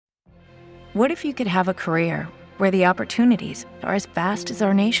What if you could have a career where the opportunities are as vast as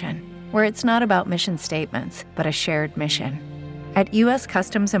our nation, where it's not about mission statements, but a shared mission? At U.S.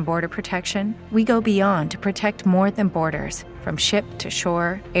 Customs and Border Protection, we go beyond to protect more than borders. From ship to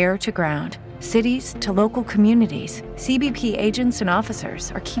shore, air to ground, cities to local communities, CBP agents and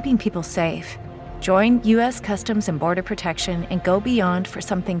officers are keeping people safe. Join U.S. Customs and Border Protection and go beyond for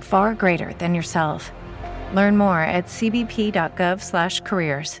something far greater than yourself. Learn more at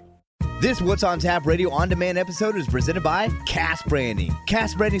cbp.gov/careers. This What's on Tap Radio On-Demand episode is presented by Cask Branding.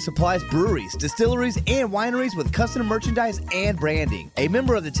 Cask Branding supplies breweries, distilleries, and wineries with custom merchandise and branding. A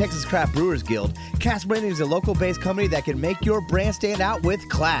member of the Texas Craft Brewers Guild, Cask Branding is a local-based company that can make your brand stand out with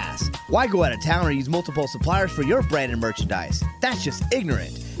class. Why go out of town or use multiple suppliers for your brand and merchandise? That's just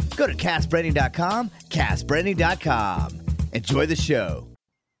ignorant. Go to caskbranding.com, caskbranding.com. Enjoy the show.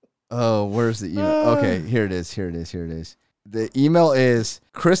 Oh, where's the email? Okay, here it is. The email is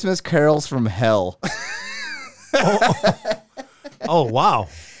Christmas Carols from Hell. Oh, wow.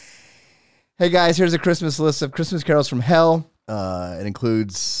 Hey, guys, here's a Christmas list of Christmas Carols from Hell. It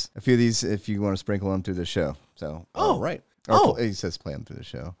includes a few of these if you want to sprinkle them through the show. So, Right. He says play them through the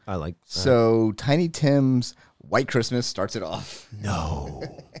show. I like that. So, Tiny Tim's White Christmas starts it off. No.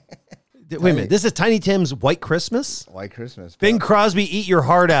 Wait a minute. This is Tiny Tim's White Christmas? White Christmas. Bing Crosby, eat your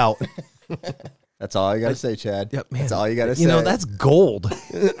heart out. That's all you got to say, Chad. Yep, man. That's all you got to say. You know, that's gold.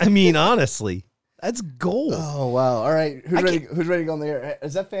 I mean, honestly, that's gold. Oh, wow. All right. Who's ready to go on the air?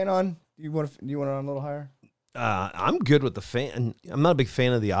 Is that fan on? Do you want it on a little higher? I'm good with the fan. I'm not a big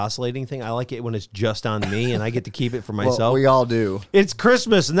fan of the oscillating thing. I like it when it's just on me and I get to keep it for myself. Well, we all do. It's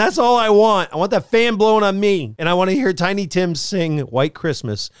Christmas, and that's all I want. I want that fan blowing on me, and I want to hear Tiny Tim sing White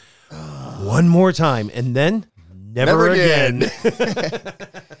Christmas one more time, and then never again.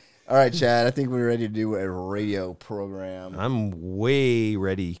 All right, Chad, I think we're ready to do a radio program. I'm way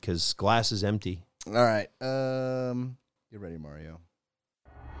ready because glass is empty. All right. You're ready, Mario.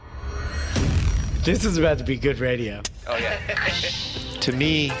 This is about to be good radio. Oh, yeah. To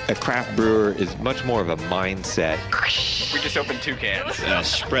me, a craft brewer is much more of a mindset. We just opened 2 cans.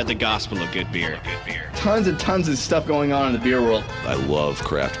 Spread the gospel of good beer. Tons and tons of stuff going on in the beer world. I love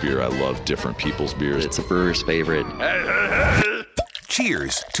craft beer. I love different people's beers. It's a brewer's favorite.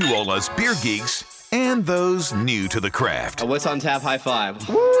 Cheers to all us beer geeks and those new to the craft. What's on tap? High five.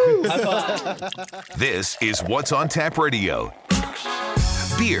 Woo! High five. This is What's on Tap Radio.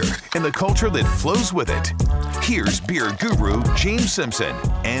 Beer and the culture that flows with it. Here's beer guru James Simpson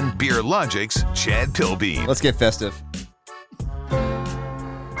and Beer Logic's Chad Pilbeam. Let's get festive.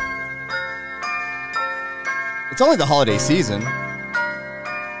 It's only the holiday season.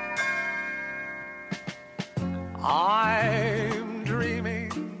 I'm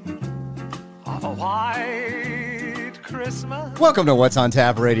dreaming of a white Christmas. Welcome to What's on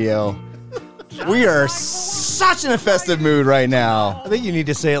Tap Radio. We are such in a festive mood right now. I think you need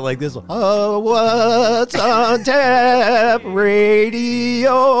to say it like this. Oh, What's on Tap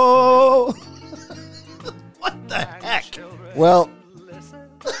Radio? What the heck? Well,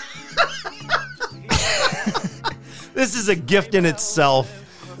 this is a gift in itself.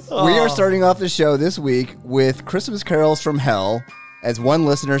 We are starting off the show this week with Christmas Carols from Hell. As one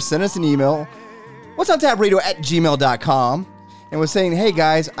listener sent us an email, what'sontapradio@gmail.com, and was saying, hey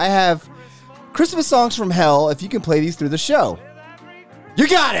guys, I have Christmas songs from Hell if you can play these through the show. You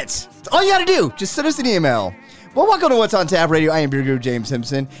got it! That's all you got to do. Just send us an email. Well, welcome to What's on Tap Radio. I am Beer Guru James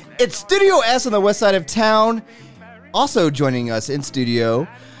Simpson. It's Studio S on the west side of town. Also joining us in studio,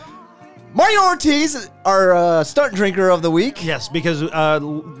 Mario Ortiz, our stunt drinker of the week. Yes, because the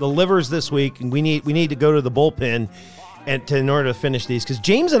livers this week, and we need to go to the bullpen in order to finish these. Because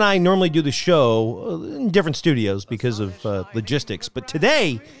James and I normally do the show in different studios because of logistics. But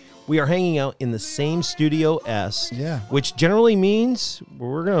today, we are hanging out in the same Studio S, which generally means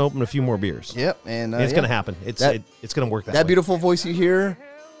we're going to open a few more beers. Yep, and it's going to happen. It's going to work that way. That beautiful voice you hear,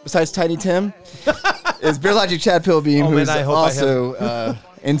 besides Tiny Tim, is Beer Logic Chad Pilbeam, who's also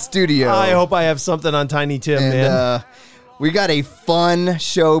in studio. I hope I have something on Tiny Tim, man. We got a fun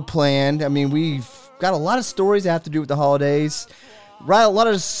show planned. I mean, we've got a lot of stories that have to do with the holidays. Right, a lot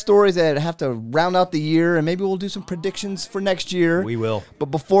of stories that have to round out the year, and maybe we'll do some predictions for next year. We will.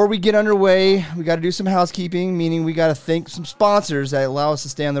 But before we get underway, we got to do some housekeeping, meaning we got to thank some sponsors that allow us to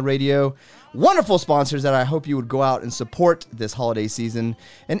stay on the radio. Wonderful sponsors that I hope you would go out and support this holiday season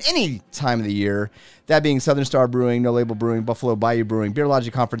and any time of the year. That being Southern Star Brewing, No Label Brewing, Buffalo Bayou Brewing, Beer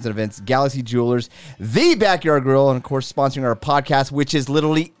Logic Conference and Events, Galaxy Jewelers, The Backyard Grill, and of course sponsoring our podcast, which is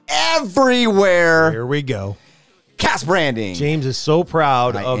literally everywhere. Here we go. Cask Branding. James is so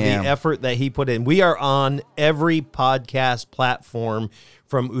proud of the am. effort that he put in. We are on every podcast platform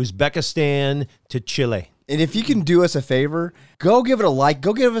from Uzbekistan to Chile. And if you can do us a favor, go give it a like.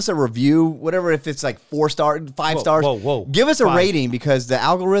 Go give us a review, whatever, if it's like 4 stars, 5 stars. Whoa. Give us a 5. rating because the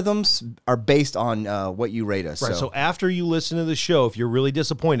algorithms are based on what you rate us. Right. So after you listen to the show, if you're really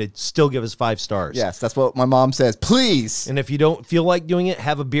disappointed, still give us 5 stars. Yes, that's what my mom says. Please. And if you don't feel like doing it,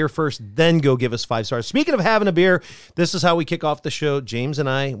 have a beer first, then go give us 5 stars. Speaking of having a beer, this is how we kick off the show. James and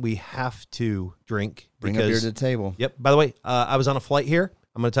I, we have to drink. Bring a beer to the table. Yep. By the way, I was on a flight here.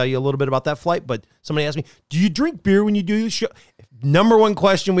 I'm going to tell you a little bit about that flight, but somebody asked me, do you drink beer when you do the show? Number one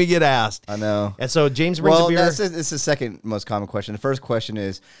question we get asked. I know. And so James brings a beer. It's the second most common question. The first question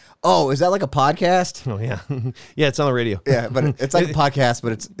is, is that like a podcast? Oh, yeah. Yeah, it's on the radio. Yeah, but it's like a podcast,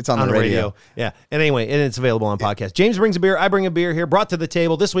 but it's on the radio. Yeah. And anyway, and it's available on podcast. James brings a beer. I bring a beer here, brought to the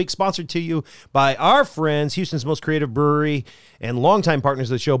table this week, sponsored to you by our friends, Houston's most creative brewery and longtime partners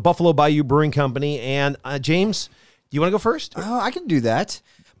of the show, Buffalo Bayou Brewing Company. And James, do you want to go first? Oh, I can do that.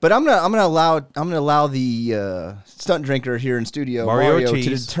 But I'm gonna allow the stunt drinker here in studio, Mario to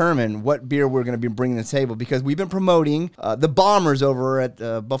determine what beer we're gonna be bringing to the table because we've been promoting the Bombers over at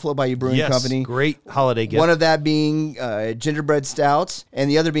Buffalo Bayou Brewing Company. Great holiday gift. One of that being gingerbread stout, and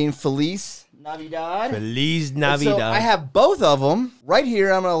the other being Feliz Navidad. Feliz Navidad. So I have both of them right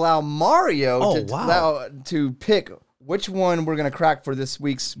here. I'm gonna allow Mario to pick which one we're gonna crack for this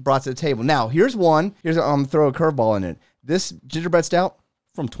week's brought to the table. Now here's one. I'm gonna throw a curveball in it. This gingerbread stout.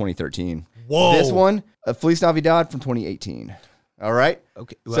 From 2013. Whoa. This one, Feliz Navidad from 2018. All right?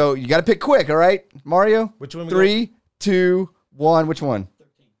 Okay. Well, so you got to pick quick, all right, Mario? Which one? 3, 2, 1. Which one?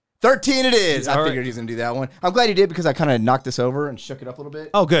 13 it is. I figured he was going to do that one. I'm glad he did because I kind of knocked this over and shook it up a little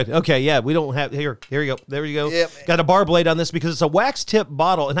bit. Oh, good. Okay, yeah. We don't have... Here you go. There you go. Yep. Got a bar blade on this because it's a wax tip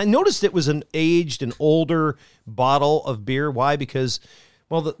bottle. And I noticed it was an aged and older bottle of beer. Why? Because...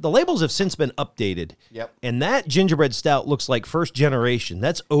 Well, the labels have since been updated. Yep. And that gingerbread stout looks like first generation.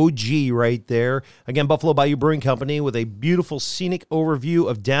 That's OG right there. Again, Buffalo Bayou Brewing Company with a beautiful scenic overview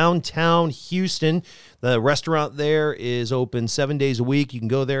of downtown Houston. The restaurant there is open 7 days a week. You can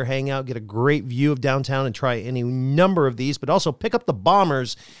go there, hang out, get a great view of downtown, and try any number of these, but also pick up the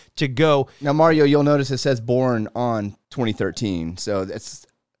Bombers to go. Now, Mario, you'll notice it says born on 2013. So that's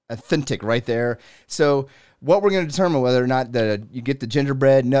authentic right there. So... what we're going to determine whether or not you get the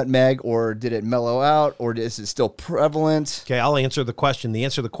gingerbread nutmeg or did it mellow out or is it still prevalent? Okay, I'll answer the question. The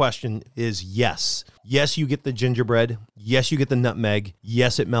answer to the question is yes. Yes, you get the gingerbread. Yes, you get the nutmeg.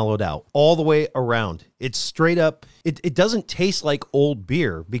 Yes, it mellowed out. All the way around. It's straight up. It doesn't taste like old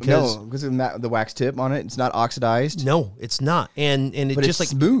beer because... No, because of the wax tip on it. It's not oxidized. No, it's not. And it but just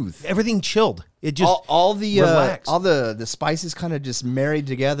it's like... smooth. Everything chilled. It just all the relaxed. all the spices kind of just married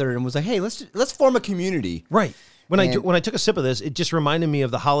together and was like, hey, let's form a community. Right. When I took a sip of this, it just reminded me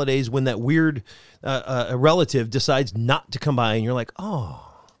of the holidays when that weird relative decides not to come by, and you're like, oh.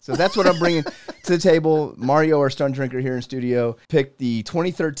 So that's what I'm bringing to the table. Mario, our stunt drinker here in studio, picked the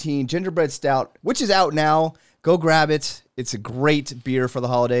 2013 Gingerbread Stout, which is out now. Go grab it. It's a great beer for the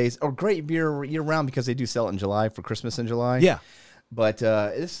holidays, or great beer year-round because they do sell it in July for Christmas in July. Yeah. But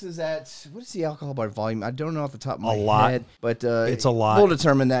this is at, what is the alcohol by volume? I don't know off the top of my lot. head. But it's a lot. We'll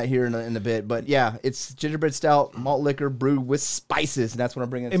determine that here in a bit. But yeah, it's gingerbread stout, malt liquor, brewed with spices. And that's what I'm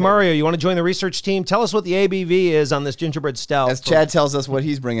bringing. Hey, Mario, you want to join the research team? Tell us what the ABV is on this gingerbread stout. As Chad tells us what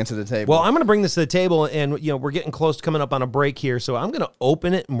he's bringing to the table. Well, I'm going to bring this to the table, and we're getting close to coming up on a break here. So I'm going to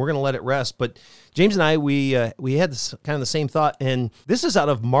open it, and we're going to let it rest. But James and I, we had this, kind of the same thought. And this is out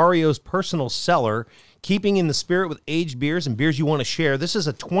of Mario's personal cellar. Keeping in the spirit with aged beers and beers you want to share. This is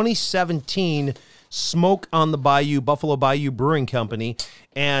a 2017 Smoke on the Bayou, Buffalo Bayou Brewing Company.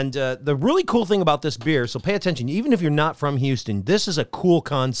 And the really cool thing about this beer, so pay attention, even if you're not from Houston, this is a cool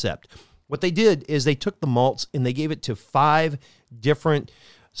concept. What they did is they took the malts and they gave it to 5 different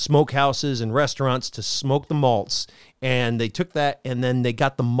smokehouses and restaurants to smoke the malts. And they took that and then they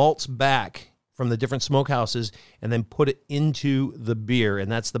got the malts back from the different smokehouses and then put it into the beer.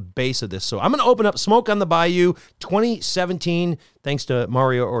 And that's the base of this. So I'm going to open up Smoke on the Bayou 2017, thanks to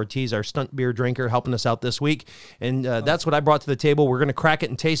Mario Ortiz, our stunt beer drinker, helping us out this week. And that's what I brought to the table. We're going to crack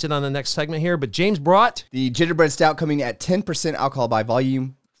it and taste it on the next segment here. But James brought the gingerbread stout coming at 10% alcohol by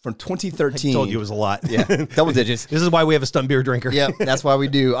volume from 2013. I told you it was a lot. Yeah, double digits. This is why we have a stunt beer drinker. Yep, that's why we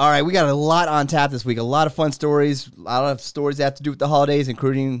do. All right, we got a lot on tap this week. A lot of fun stories. A lot of stories that have to do with the holidays,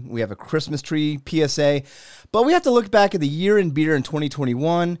 including we have a Christmas Tree PSA. But we have to look back at the year in beer in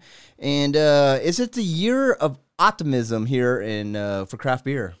 2021. And is it the year of optimism here for craft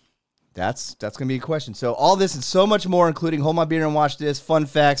beer? That's going to be a question. So all this and so much more, including Hold My Beer and Watch This, fun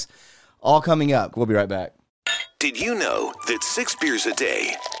facts, all coming up. We'll be right back. Did you know that 6 beers a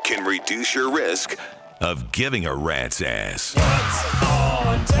day can reduce your risk of giving a rat's ass? What's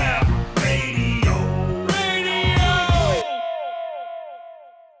on tap radio?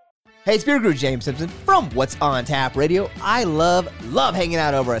 Hey, it's Beer Guru James Simpson from What's on Tap Radio. I love hanging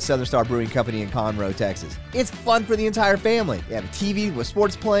out over at Southern Star Brewing Company in Conroe, Texas. It's fun for the entire family. They have a TV with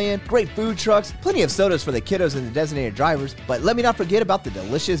sports playing, great food trucks, plenty of sodas for the kiddos and the designated drivers, but let me not forget about the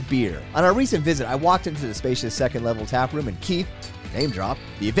delicious beer. On our recent visit, I walked into the spacious second-level tap room, and Keith, name drop,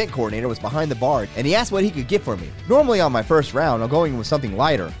 the event coordinator, was behind the bar, and he asked what he could get for me. Normally on my first round, I'm going with something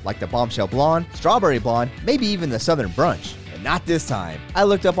lighter, like the Bombshell Blonde, Strawberry Blonde, maybe even the Southern Brunch. Not this time. I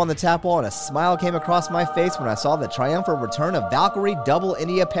looked up on the tap wall and a smile came across my face when I saw the triumphant return of Valkyrie Double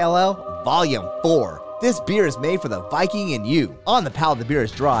India Pale Ale Volume 4. This beer is made for the Viking in you. On the palate, the beer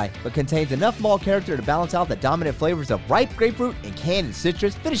is dry, but contains enough malt character to balance out the dominant flavors of ripe grapefruit and candied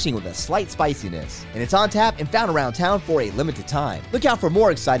citrus, finishing with a slight spiciness. And it's on tap and found around town for a limited time. Look out for more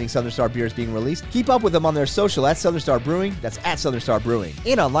exciting Southern Star beers being released. Keep up with them on their social at Southern Star Brewing, that's at Southern Star Brewing,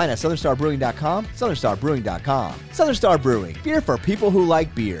 and online at southernStarBrewing.com, southernStarBrewing.com. Southern Star Brewing, beer for people who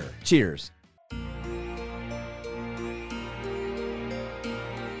like beer. Cheers.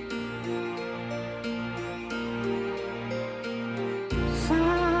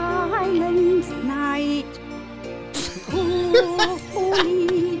 Night. Oh,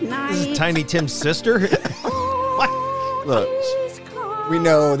 holy night. This is Tiny Tim's sister? Look, we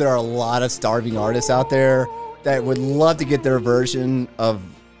know there are a lot of starving artists out there that would love to get their version of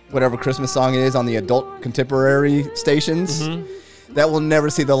whatever Christmas song it is on the adult contemporary stations that will never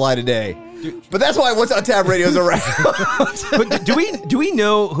see the light of day. But that's why What's on Tap Radio is around. But do we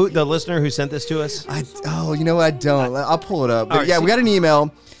know who the listener who sent this to us? You know what? I don't. I'll pull it up. But right, yeah, we got an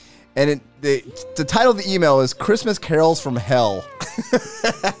email, and the title of the email is Christmas Carols from Hell.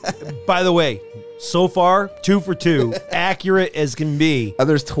 By the way, so far, 2 for 2. Accurate as can be.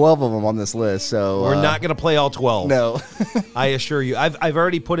 There's 12 of them on this list, so... We're not going to play all 12. No. I assure you. I've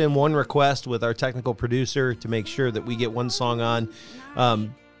already put in one request with our technical producer to make sure that we get one song on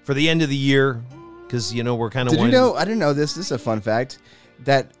for the end of the year, because, you know, we're kind of... Did you know, I didn't know this. This is a fun fact,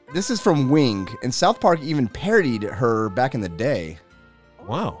 that this is from Wing, and South Park even parodied her back in the day.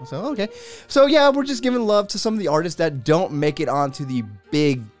 Wow. So, okay. So, yeah, we're just giving love to some of the artists that don't make it onto the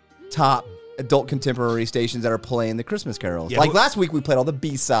big top adult contemporary stations that are playing the Christmas carols. Yeah, like last week, we played all the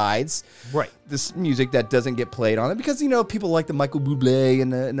B-sides. Right. This music that doesn't get played on it because, you know, people like the Michael Bublé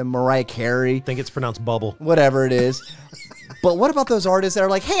and the Mariah Carey. I think it's pronounced bubble. Whatever it is. But what about those artists that are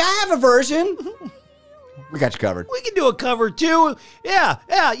like, hey, I have a version. We got you covered. We can do a cover, too. Yeah.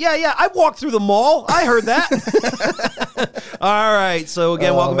 I walked through the mall. I heard that. All right. So,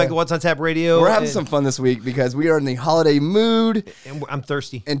 again, welcome back to What's on Tap Radio. We're having some fun this week because we are in the holiday mood. And I'm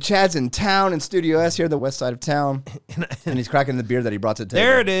thirsty. And Chad's in town in Studio S here, the west side of town. And he's cracking the beer that he brought to the table.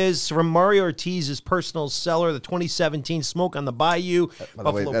 There it is from Mario Ortiz's personal cellar, the 2017 Smoke on the Bayou. By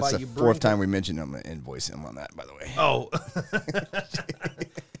the way, that's the fourth time we mentioned him and invoice him on that, by the way. Oh.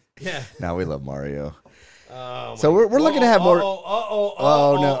 Yeah. Now we love Mario. So we're looking to have more.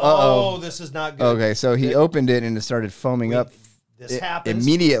 This is not good. Okay, so he opened it and it started foaming up. This happens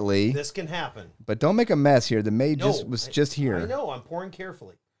immediately. This can happen. But don't make a mess here. The maid was just here. I know. I'm pouring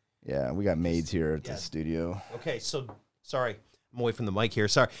carefully. Yeah, we got maids here at the studio. Okay, so sorry, I'm away from the mic here.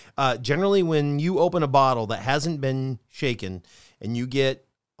 Sorry. Generally, when you open a bottle that hasn't been shaken and you get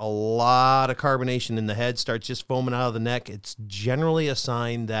a lot of carbonation in the head, starts just foaming out of the neck, it's generally a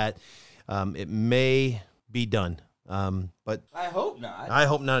sign that it may be done. But I hope not. I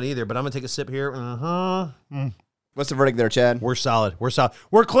hope not either, but I'm going to take a sip here. What's the verdict there, Chad? We're solid.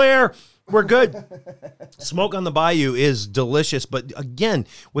 We're clear. We're good. Smoke on the Bayou is delicious, but again,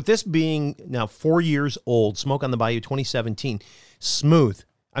 with this being now 4 years old, Smoke on the Bayou 2017, smooth.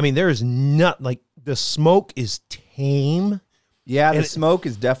 I mean, there is not, like, the smoke is tame. Yeah, the smoke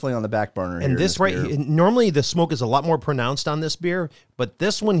is definitely on the back burner here. And this normally the smoke is a lot more pronounced on this beer, but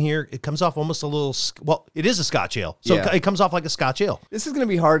this one here, it comes off almost a little, well, it is a Scotch ale. So it comes off like a Scotch ale. This is going to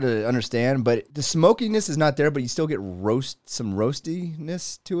be hard to understand, but the smokiness is not there, but you still get some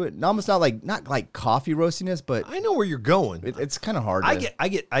roastiness to it. Almost not like coffee roastiness, but I know where you're going. It's kind of hard. I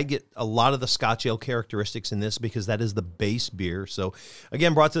get a lot of the Scotch ale characteristics in this because that is the base beer. So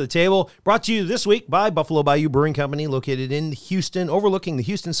again, brought to you this week by Buffalo Bayou Brewing Company, located in Houston, overlooking the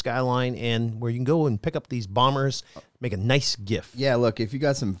Houston skyline, and where you can go and pick up these bombers, make a nice gift. Yeah, look, if you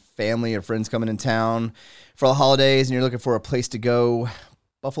got some family or friends coming in town for the holidays and you're looking for a place to go,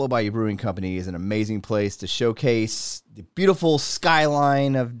 Buffalo Bayou Brewing Company is an amazing place to showcase the beautiful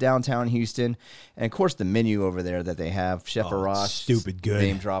skyline of downtown Houston. And, of course, the menu over there that they have. Chef Arash. Stupid good.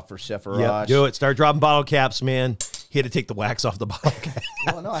 Name drop for Chef Arash. Yep, do it. Start dropping bottle caps, man. He had to take the wax off the bottle cap.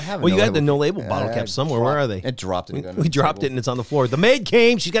 Well, no, I haven't. Well, you got the no-label bottle caps somewhere. Where are they? It dropped it. We dropped it, and it's on the floor. The maid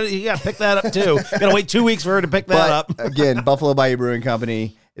came. You got to pick that up, too. Got to wait 2 weeks for her to pick that up. Again, Buffalo Bayou Brewing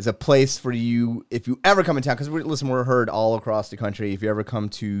Company is a place for you if you ever come in town, because we're heard all across the country. If you ever come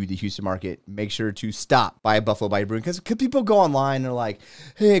to the Houston market, make sure to stop by Buffalo Bayou Brewing, because people go online and they're like,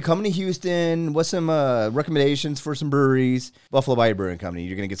 hey, coming to Houston, what's some recommendations for some breweries? Buffalo Bayou Brewing Company.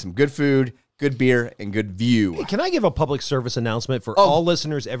 You're going to get some good food, good beer, and good view. Hey, can I give a public service announcement for all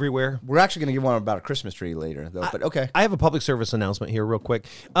listeners everywhere? We're actually going to give one about a Christmas tree later, though, but okay. I have a public service announcement here real quick.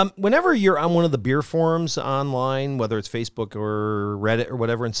 Whenever you're on one of the beer forums online, whether it's Facebook or Reddit or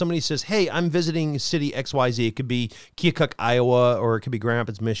whatever, and somebody says, hey, I'm visiting city XYZ, it could be Keokuk, Iowa, or it could be Grand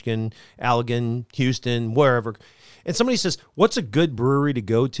Rapids, Michigan, Allegan, Houston, wherever, and somebody says, what's a good brewery to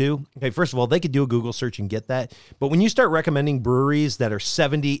go to? Okay, first of all, they could do a Google search and get that. But when you start recommending breweries that are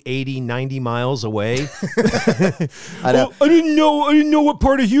 70, 80, 90 miles away, I didn't know what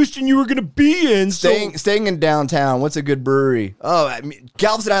part of Houston you were going to be in. Staying in downtown, what's a good brewery? Oh, I mean,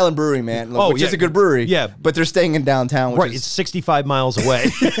 Galveston Island Brewery, man. Which is a good brewery. Yeah. But they're staying in downtown. Right, it's 65 miles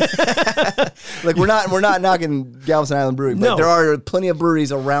away. Like, we're not knocking Galveston Island Brewing, but there are plenty of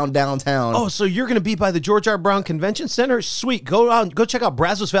breweries around downtown. Oh, so you're going to be by the George R. Brown Convention Center? Sweet. Go check out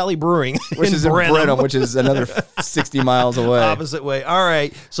Brazos Valley Brewing, which is in Brenham, which is another 60 miles away. Opposite way. All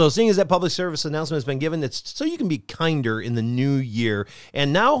right. So seeing as that public service announcement has been given, it's so you can be kinder in the new year.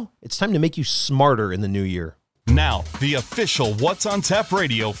 And now it's time to make you smarter in the new year. Now, the official What's on Tap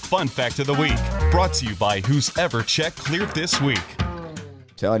Radio Fun Fact of the Week, brought to you by Whose Ever Check Cleared This Week. I'm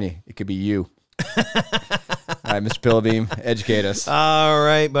telling you, it could be you. All right, Mr. Pillabeam, educate us. All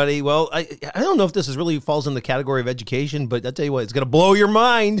right, buddy. Well, I don't know if this really falls in the category of education, but I'll tell you what, it's going to blow your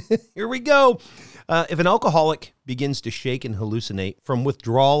mind. Here we go. If an alcoholic begins to shake and hallucinate from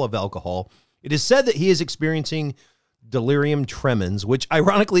withdrawal of alcohol, it is said that he is experiencing delirium tremens, which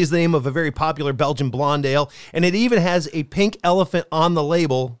ironically is the name of a very popular Belgian blonde ale, and it even has a pink elephant on the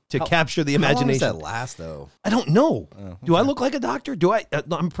label to capture the imagination. How long does that last, though? I don't know. Do I look like a doctor?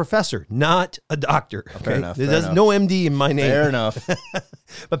 I'm a professor, not a doctor. Okay? Fair enough. There's no MD in my name. Fair enough.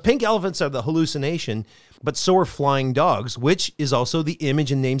 But pink elephants are the hallucination, but so are flying dogs, which is also the image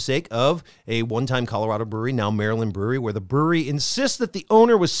and namesake of a one-time Colorado brewery, now Maryland brewery, where the brewery insists that the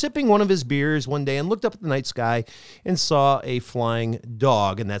owner was sipping one of his beers one day and looked up at the night sky and saw a flying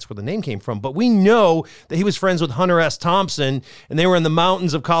dog, and that's where the name came from. But we know that he was friends with Hunter S. Thompson, and they were in the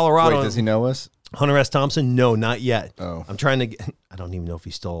mountains of Colorado. Wait, does he know us? Hunter S. Thompson? No, not yet. Oh. I'm trying to get... I don't even know if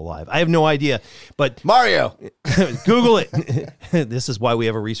he's still alive. I have no idea. But Mario, Google it. This is why we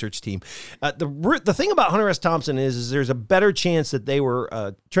have a research team. The thing about Hunter S. Thompson is there's a better chance that they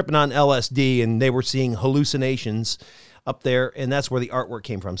were tripping on LSD and they were seeing hallucinations up there, and that's where the artwork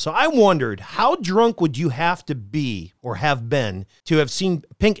came from. So I wondered, how drunk would you have to be or have been to have seen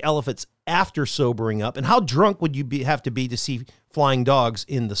pink elephants after sobering up, and how drunk would you have to be to see flying dogs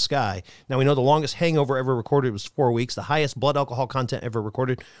in the sky? Now, we know the longest hangover ever recorded was 4 weeks. The highest blood alcohol content ever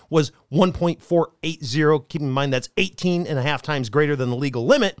recorded was 1.480. Keep in mind, that's 18 and a half times greater than the legal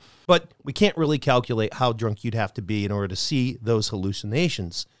limit, but we can't really calculate how drunk you'd have to be in order to see those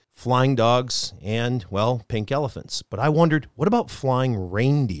hallucinations. Flying dogs and, well, pink elephants. But I wondered, what about flying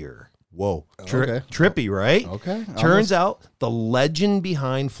reindeer? Whoa. Okay. Trippy, right? Okay. Turns out the legend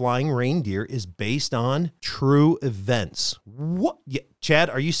behind flying reindeer is based on true events. What? Yeah, Chad,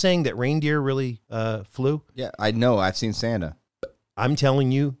 are you saying that reindeer really flew? Yeah, I know. I've seen Santa. I'm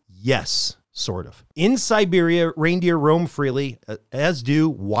telling you, yes, sort of. In Siberia, reindeer roam freely, as do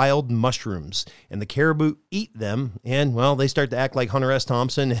wild mushrooms, and the caribou eat them, and, well, they start to act like Hunter S.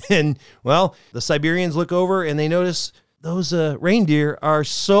 Thompson, and, well, the Siberians look over and they notice those reindeer are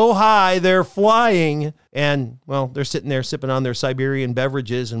so high, they're flying. And, well, they're sitting there sipping on their Siberian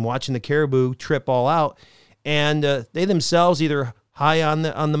beverages and watching the caribou trip all out. And they themselves, either high on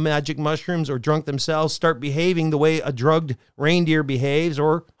the magic mushrooms or drunk themselves, start behaving the way a drugged reindeer behaves,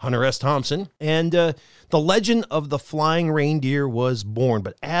 or Hunter S. Thompson. And the legend of the flying reindeer was born.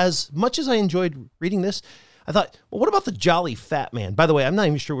 But as much as I enjoyed reading this, I thought, well, what about the jolly fat man? By the way, I'm not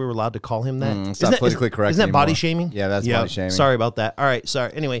even sure we were allowed to call him that. It's not politically correct Isn't that anymore. body shaming? Yeah, that's body shaming. Sorry about that. All right,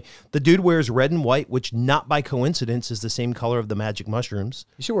 sorry. Anyway, the dude wears red and white, which not by coincidence is the same color of the magic mushrooms.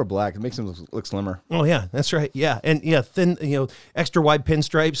 You should wear black. It makes him look slimmer. Oh, yeah, that's right. Yeah, and yeah, thin, extra wide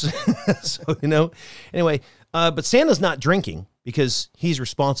pinstripes. So, anyway, but Santa's not drinking because he's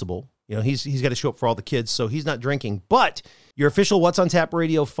responsible. You know, he's got to show up for all the kids, so he's not drinking. But your official What's on Tap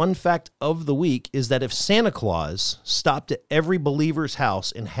Radio fun fact of the week is that if Santa Claus stopped at every believer's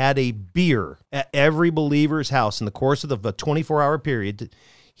house and had a beer at every believer's house in the course of the 24-hour period,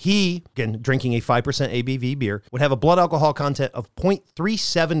 he, again, drinking a 5% ABV beer, would have a blood alcohol content of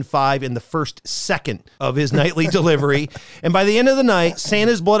 0.375 in the first second of his nightly delivery. And by the end of the night,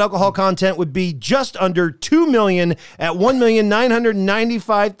 Santa's blood alcohol content would be just under 2 million at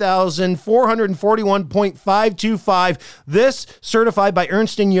 1,995,441.525. This certified by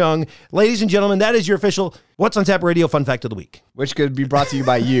Ernst & Young. Ladies and gentlemen, that is your official What's on Tap Radio fun fact of the week. Which could be brought to you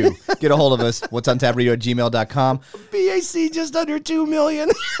by you. Get a hold of us. what'sontapradio@gmail.com. BAC just under 2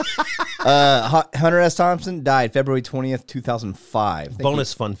 million. Hunter S. Thompson died February 20th, 2005.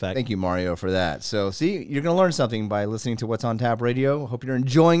 Bonus fun fact. Thank you, Mario, for that. So, see, you're going to learn something by listening to What's on Tap Radio. Hope you're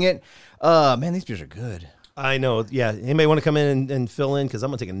enjoying it. Man, these beers are good. I know. Yeah. Anybody want to come in and fill in? Because I'm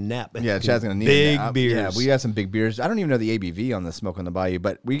going to take a nap. Yeah, Chad's going to need big a nap. beers. Yeah, we got some big beers. I don't even know the ABV on the Smoke on the Bayou,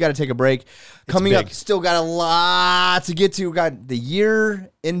 but we got to take a break. Coming up, still got a lot to get to. We got the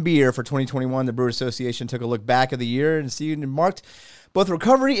year in beer for 2021. The Brewers Association took a look back at the year and marked both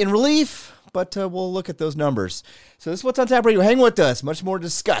recovery and relief, but we'll look at those numbers. So this is What's on Tap Radio. Hang with us. Much more to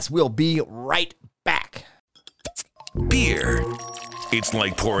discuss. We'll be right back. Beer. It's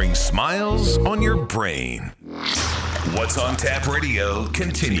like pouring smiles on your brain. What's on Tap Radio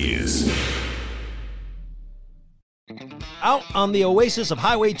continues. Out on the oasis of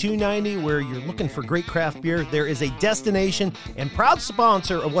Highway 290, where you're looking for great craft beer, there is a destination and proud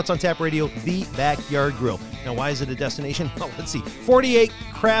sponsor of What's on Tap Radio, The Backyard Grill. Now, why is it a destination? Well, let's see. 48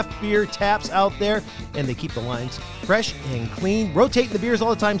 craft beer taps out there, and they keep the lines fresh and clean, rotating the beers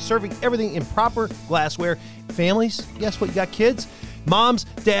all the time, serving everything in proper glassware. Families, guess what? You got kids? Moms,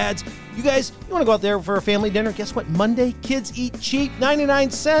 dads, you guys, you want to go out there for a family dinner? Guess what? Monday, kids eat cheap,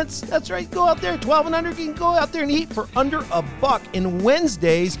 99 cents. That's right. Go out there, 12 and under. You can go out there and eat for under $1. And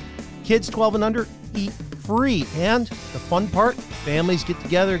Wednesdays, kids 12 and under eat free. And the fun part, families get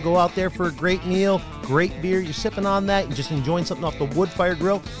together, go out there for a great meal, great beer. You're sipping on that and just enjoying something off the wood fire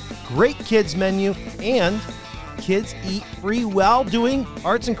grill. Great kids menu, and kids eat free while doing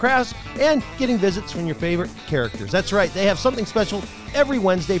arts and crafts and getting visits from your favorite characters. That's right. They have something special every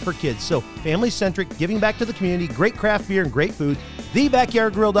Wednesday for kids. So family-centric, giving back to the community, great craft beer and great food.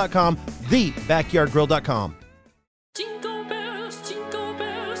 TheBackyardGrill.com, TheBackyardGrill.com. Jingle bells, jingle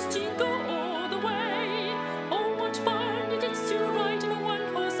all the way. Oh, what fun it is to ride in a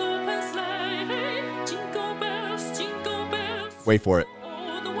one-horse open sleigh. Jingle bells, Wait for it.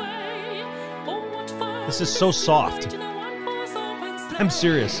 This is so soft. I'm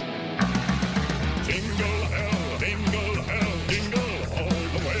serious.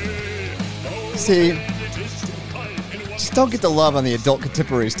 See, just don't get the love on the adult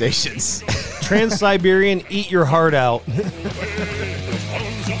contemporary stations. Trans-Siberian, eat your heart out.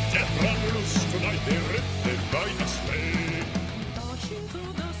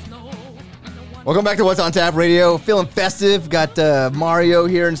 Welcome back to What's on Tap Radio. Feeling festive. Got Mario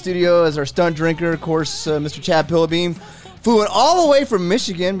here in studio as our stunt drinker. Of course, Mr. Chad Pillabeam flew in all the way from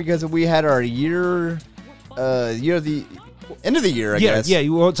Michigan because we had our end of the year, I guess. Yeah,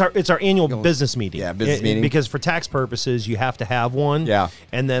 well, it's our annual business meeting. Yeah, business meeting. Because for tax purposes, you have to have one. Yeah.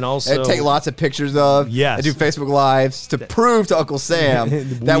 And then also... And take lots of pictures of. Yes. I do Facebook Lives to prove to Uncle Sam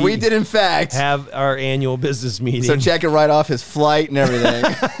that we did, in fact... have our annual business meeting. So check it right off his flight and everything.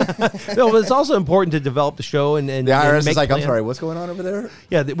 No, but it's also important to develop the show and the IRS is like, plans. I'm sorry, what's going on over there?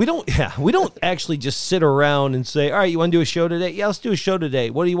 Yeah, we don't actually just sit around and say, all right, you want to do a show today? Yeah, let's do a show today.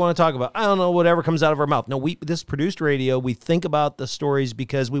 What do you want to talk about? I don't know, whatever comes out of our mouth. No, this is produced radio. We think about the stories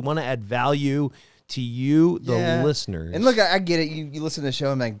because we want to add value to you, the listeners. And look, I get it. You listen to the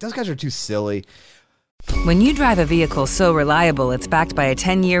show and I'm like, those guys are too silly. When you drive a vehicle so reliable it's backed by a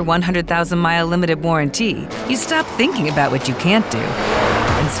 10-year, 100,000-mile limited warranty, you stop thinking about what you can't do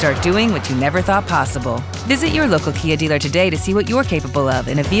and start doing what you never thought possible. Visit your local Kia dealer today to see what you're capable of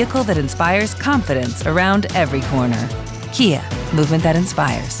in a vehicle that inspires confidence around every corner. Kia, movement that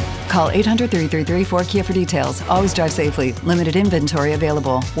inspires. Call 800-333-4KIA for details. Always drive safely. Limited inventory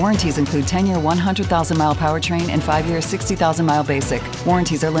available. Warranties include 10-year 100,000-mile powertrain and 5-year 60,000-mile basic.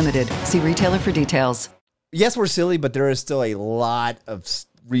 Warranties are limited. See retailer for details. Yes, we're silly, but there is still a lot of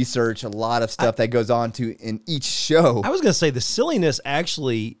research, a lot of stuff that goes on in each show. I was going to say the silliness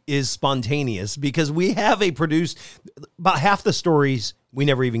actually is spontaneous because we have about half the stories we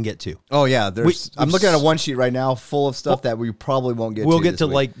never even get to. Oh, yeah. I'm looking at a one sheet right now full of stuff that we probably won't get to. We'll get to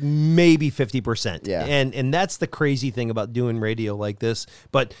week. like maybe 50%. Yeah. And that's the crazy thing about doing radio like this.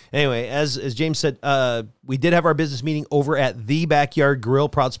 But anyway, as James said, we did have our business meeting over at The Backyard Grill,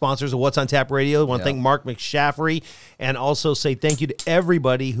 proud sponsors of What's on Tap Radio. I want to thank Mark McShaffrey and also say thank you to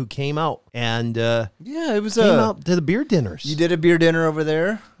everybody who came out. And it was came out to the beer dinners. You did a beer dinner over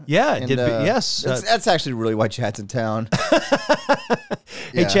there? Yeah, and, yes. That's actually really why Chad's in town.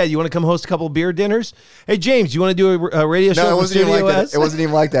 Hey, Chad, you want to come host a couple of beer dinners? Hey, James, you want to do a radio show? No, it wasn't even like that. It wasn't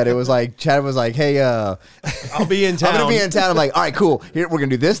even like that. It was like Chad was like, "Hey, I'll be in town. I'm gonna be in town." I'm like, "All right, cool. Here we're gonna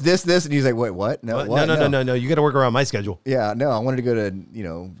do this, and he's like, "Wait, what? No, what? No. You got to work around my schedule." Yeah, no. I wanted to go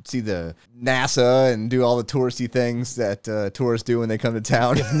to see the NASA and do all the touristy things that tourists do when they come to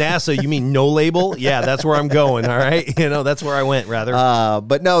town. If NASA, you mean no label? Yeah, that's where I'm going. All right, that's where I went rather.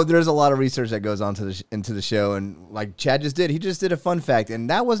 But no, there's a lot of research that goes on into the show, and like Chad just did, he just did a fun fact, and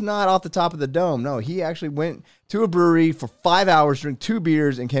that was not off the top of the dome. No, he actually went to a brewery for 5 hours, drank 2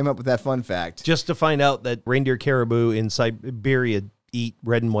 beers, and came up with that fun fact. Just to find out that reindeer caribou in Siberia eat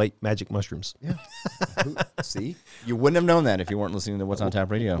red and white magic mushrooms. Yeah. See? You wouldn't have known that if you weren't listening to What's on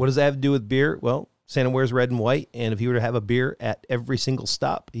Tap Radio. What does that have to do with beer? Well, Santa wears red and white, and if he were to have a beer at every single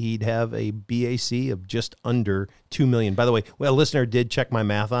stop, he'd have a BAC of just under 2 million. By the way, a listener did check my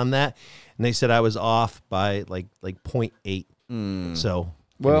math on that, and they said I was off by like 0.8. So,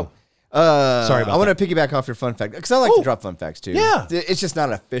 well, sorry about I want to piggyback off your fun fact, because I like to drop fun facts too. Yeah. It's just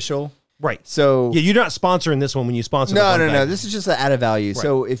not official. Right. So yeah, you're not sponsoring this one when you sponsor. No. This is just an added value. Right.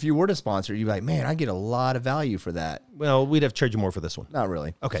 So if you were to sponsor, you'd be like, man, I get a lot of value for that. Well, we'd have to charge you more for this one. Not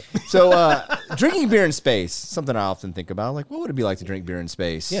really. Okay. So drinking beer in space, something I often think about. Like, what would it be like to drink beer in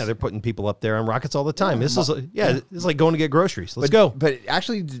space? Yeah, they're putting people up there on rockets all the time. It's like going to get groceries. Let's go. But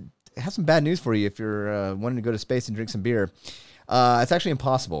actually, it has some bad news for you if you're wanting to go to space and drink some beer. It's actually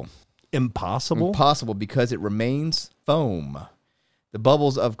impossible. Impossible because it remains foam. The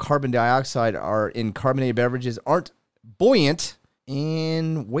bubbles of carbon dioxide in carbonated beverages aren't buoyant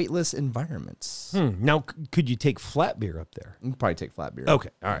in weightless environments. Now, could you take flat beer up there? You can probably take flat beer. Okay,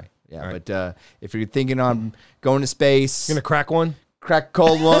 all right. Yeah, all right. But if you're thinking on going to space... You're going to crack one? Crack a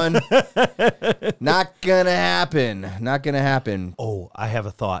cold one. Not going to happen. Oh, I have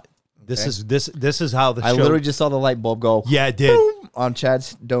a thought. This is how the show... I literally just saw the light bulb go... Yeah, it did. Boom, on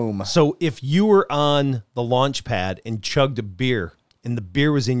Chad's dome. So if you were on the launch pad and chugged a beer... and the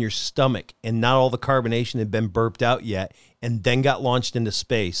beer was in your stomach and not all the carbonation had been burped out yet and then got launched into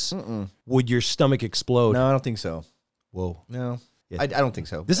space, would your stomach explode? No, I don't think so. Whoa. No, yeah. I don't think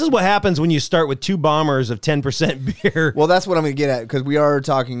so. This is what happens when you start with 2 bombers of 10% beer. Well, that's what I'm going to get at, because we are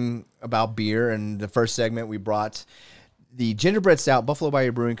talking about beer, and the first segment we brought the Gingerbread Stout, Buffalo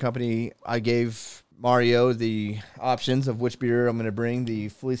Bayou Brewing Company. I gave Mario the options of which beer I'm going to bring, the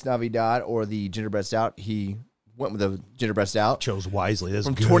Feliz Navidad or the Gingerbread Stout. He went with the Gingerbread Stout. Chose wisely. That's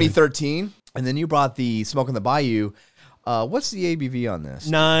from good. 2013. And then you brought the Smoke in the Bayou. What's the ABV on this?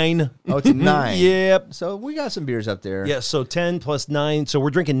 9. Oh, it's a 9. Yep. So we got some beers up there. Yeah, so 10 plus 9. So we're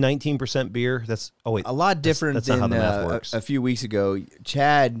drinking 19% beer. That's a lot different that's than not how the math works. A few weeks ago.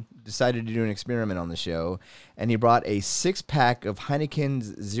 Chad decided to do an experiment on the show, and he brought a 6-pack of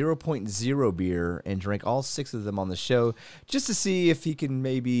Heineken's 0.0 beer and drank all 6 of them on the show just to see if he can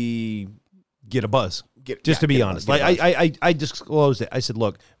maybe get a buzz. To be honest, I disclosed it. I said,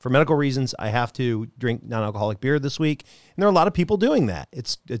 look, for medical reasons, I have to drink non-alcoholic beer this week, and there are a lot of people doing that.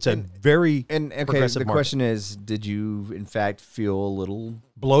 It's a very progressive the market. question is, did you in fact feel a little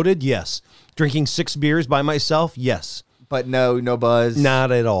bloated? Yes. Drinking 6 beers by myself? Yes. But no buzz?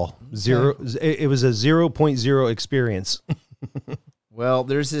 Not at all. Zero. It was a 0.0 experience. Well,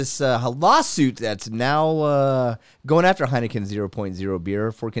 there's this lawsuit that's now going after Heineken 0.0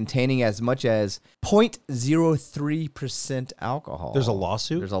 beer for containing as much as 0.03% alcohol. There's a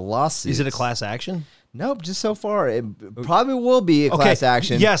lawsuit? There's a lawsuit. Is it a class action? Nope, just so far. It probably will be a class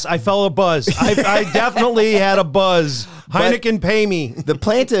action. Yes, I felt a buzz. I definitely had a buzz. Heineken, pay me. The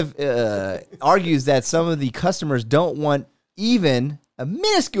plaintiff argues that some of the customers don't want even a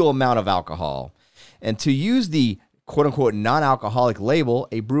minuscule amount of alcohol. And to use the quote-unquote non-alcoholic label,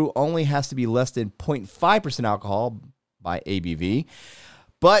 a brew only has to be less than 0.5% alcohol by ABV.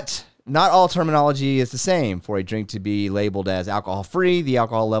 But not all terminology is the same. For a drink to be labeled as alcohol-free, the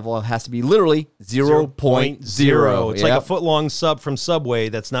alcohol level has to be literally 0.0. It's like a foot-long sub from Subway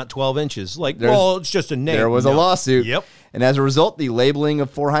that's not 12 inches. It's just a name. There was a lawsuit. Yep. And as a result, the labeling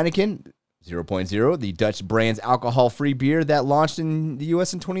for Heineken, 0.0, the Dutch brand's alcohol-free beer that launched in the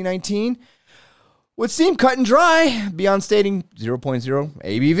U.S. in 2019, would seem cut and dry beyond stating 0.0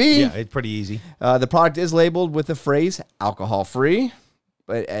 ABV. Yeah, it's pretty easy. The product is labeled with the phrase alcohol-free,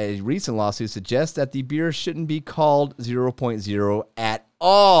 But a recent lawsuit suggests that the beer shouldn't be called 0.0 at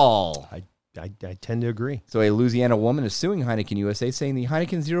all. I tend to agree. So a Louisiana woman is suing Heineken USA, saying the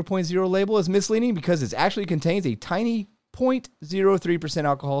Heineken 0.0 label is misleading because it actually contains a tiny 0.03%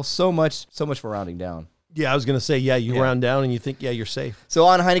 alcohol. So much for rounding down. Yeah, I was going to say, you round down and you think, you're safe. So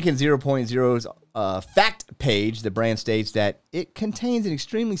on Heineken 0.0's fact page, the brand states that it contains an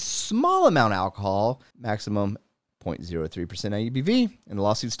extremely small amount of alcohol, maximum 0.03% ABV. And the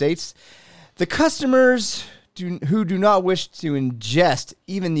lawsuit states, the customers who do not wish to ingest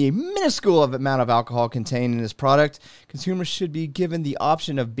even the minuscule amount of alcohol contained in this product, consumers should be given the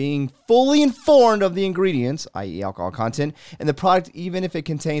option of being fully informed of the ingredients, i.e. alcohol content, and the product even if it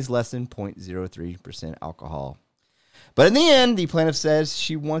contains less than 0.03% alcohol. But in the end, the plaintiff says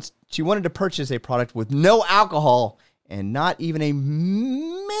she wanted to purchase a product with no alcohol and not even a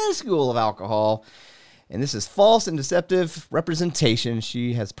minuscule of alcohol. And this is false and deceptive representation.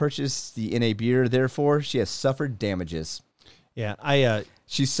 She has purchased the NA beer, therefore she has suffered damages. Yeah,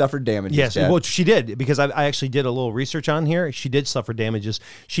 she suffered damages. Yes, Chad. well, she did, because I actually did a little research on here. She did suffer damages.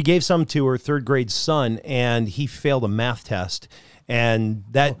 She gave some to her third grade son, and he failed a math test. And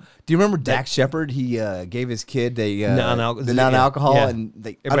that, do you remember Dax Shepard? He gave his kid the non-alcohol, and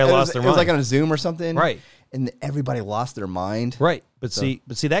everybody lost their mind. It was like on a Zoom or something, right? And everybody lost their mind, right? But see,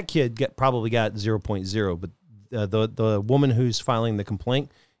 that kid probably got 0.0. But the woman who's filing the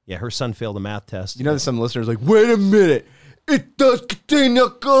complaint, her son failed a math test. You know, there's some listeners like, wait a minute, it does contain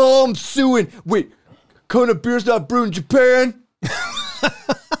alcohol. I'm suing. Wait, Kona beer's not brewed in Japan.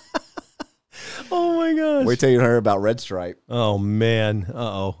 Oh my gosh! Wait till you hear about Red Stripe. Oh man!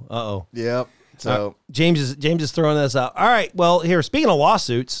 Uh-oh. Yep. So James is throwing this out. All right. Well, here, speaking of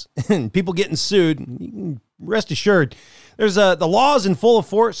lawsuits and people getting sued, rest assured, there's the law is in full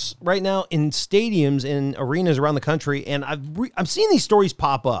force right now in stadiums and arenas around the country, and I'm seeing these stories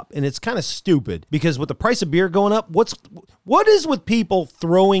pop up, and it's kind of stupid because with the price of beer going up, what is with people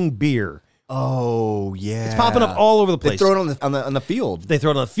throwing beer? Oh, yeah. It's popping up all over the place. They throw it on the field. They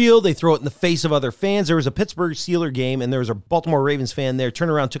throw it on the field. They throw it in the face of other fans. There was a Pittsburgh Steelers game, and there was a Baltimore Ravens fan there,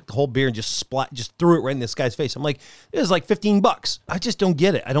 turned around, took the whole beer, and just threw it right in this guy's face. I'm like, it was like $15. I just don't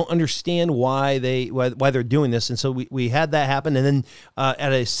get it. I don't understand why they're doing this. And so we had that happen. And then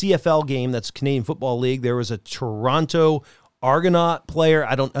at a CFL game, that's Canadian Football League, there was a Toronto Argonaut player.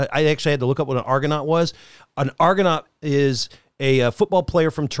 I actually had to look up what an Argonaut was. An Argonaut is a football player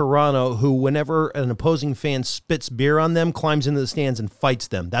from Toronto who, whenever an opposing fan spits beer on them, climbs into the stands and fights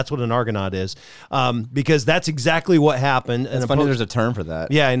them. That's what an Argonaut is, because that's exactly what happened. It's funny there's a term for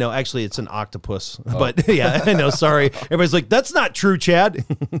that. Yeah, I know. Actually, it's an octopus. Oh. But yeah, I know. Sorry. Everybody's like, that's not true, Chad.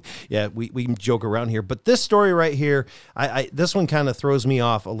 Yeah, we can joke around here. But this story right here, this one kind of throws me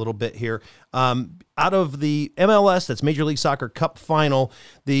off a little bit here. Out of the MLS, that's Major League Soccer Cup Final,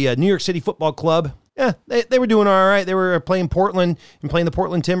 the New York City Football Club, they were doing all right. They were playing Portland and playing the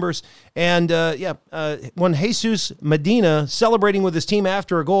Portland Timbers. And, when Jesus Medina celebrating with his team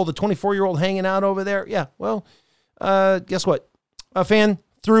after a goal, the 24-year-old hanging out over there. Yeah, well, guess what? A fan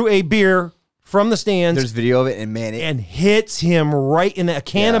threw a beer from the stands. There's video of it, and man, and hits him right in a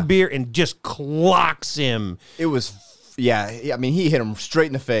can of beer and just clocks him. It was... Yeah, I mean, he hit him straight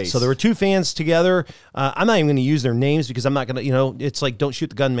in the face. So there were two fans together. I'm not even going to use their names because I'm not going to, it's like, don't shoot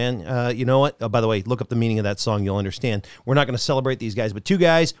the gun, man. You know what? Oh, by the way, look up the meaning of that song. You'll understand. We're not going to celebrate these guys, but two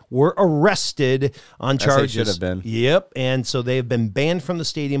guys were arrested on charges. They should have been. Yep. And so they have been banned from the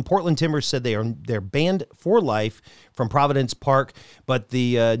stadium. Portland Timbers said they're banned for life from Providence Park, but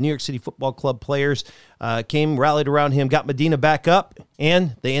the New York City Football Club players rallied around him, got Medina back up,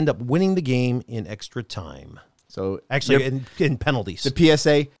 and they end up winning the game in extra time. So actually, in penalties. The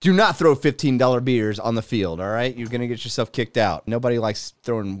PSA, do not throw $15 beers on the field, all right? You're going to get yourself kicked out. Nobody likes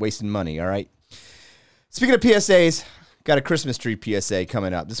wasting money, all right? Speaking of PSAs, got a Christmas Tree PSA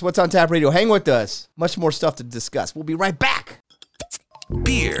coming up. This is What's on Tap Radio. Hang with us. Much more stuff to discuss. We'll be right back.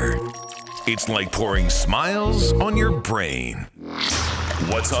 Beer. It's like pouring smiles on your brain.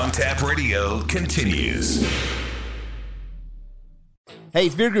 What's on Tap Radio continues. Hey,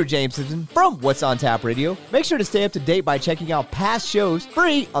 it's Beer Guru James Simpson from What's on Tap Radio. Make sure to stay up to date by checking out past shows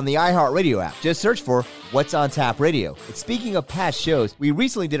free on the iHeartRadio app. Just search for What's on Tap Radio. And speaking of past shows, we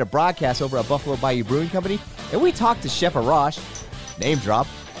recently did a broadcast over at Buffalo Bayou Brewing Company, and we talked to Chef Arash, name drop,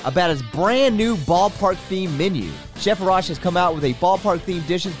 about his brand new ballpark-themed menu. Chef Arash has come out with a ballpark-themed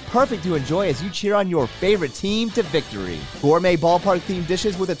dishes perfect to enjoy as you cheer on your favorite team to victory. Gourmet ballpark-themed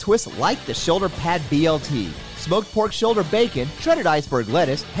dishes with a twist like the Shoulder Pad BLT. Smoked pork shoulder bacon, shredded iceberg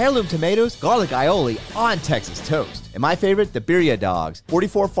lettuce, heirloom tomatoes, garlic aioli on Texas toast. And my favorite, the Birria Dogs.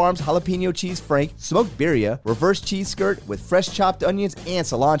 44 Farms Jalapeno Cheese Frank, smoked birria, reverse cheese skirt with fresh chopped onions and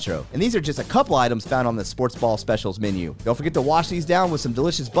cilantro. And these are just a couple items found on the Sports Ball Specials menu. Don't forget to wash these down with some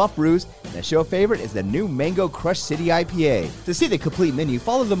delicious buff brews, and a show favorite is the new Mango Crush City IPA. To see the complete menu,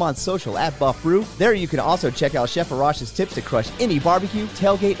 follow them on social at Buff Brew. There you can also check out Chef Arash's tips to crush any barbecue,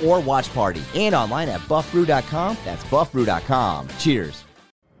 tailgate, or watch party. And online at buffbrew.com. That's buffbrew.com. Cheers.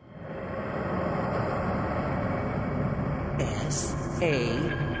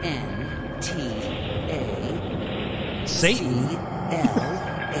 SANTA. Satan.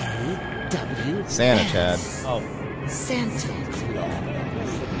 CLAW. Santa, Chad. Oh. Santa Claus.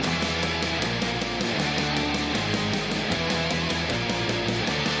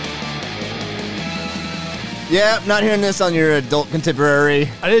 Yeah, not hearing this on your adult contemporary.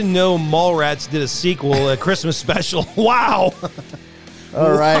 I didn't know Mallrats did a sequel, a Christmas special. Wow.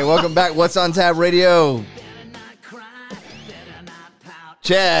 All right, welcome back. What's on Tap Radio?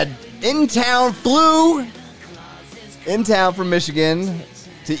 Chad, in town, flew in town from Michigan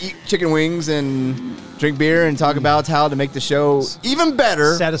to eat chicken wings and drink beer and talk about how to make the show even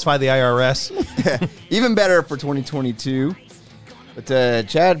better. Satisfy the IRS. Even better for 2022. But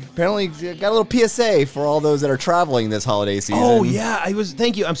Chad apparently got a little PSA for all those that are traveling this holiday season. Oh, yeah.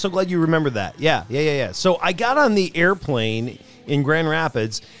 Thank you. I'm so glad you remember that. Yeah. So I got on the airplane in Grand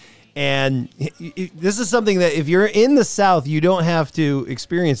Rapids, and this is something that if you're in the South, you don't have to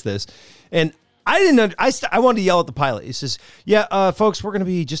experience this. And I didn't know. I wanted to yell at the pilot. He says, "Yeah, folks, we're going to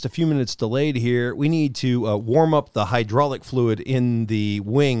be just a few minutes delayed here. We need to warm up the hydraulic fluid in the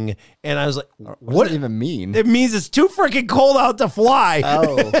wing." And I was like, "What does it even mean?" It means it's too freaking cold out to fly.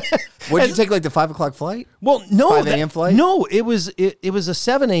 Oh, would you take like the 5 o'clock flight? Well, no, 5 a.m. flight. No, it was a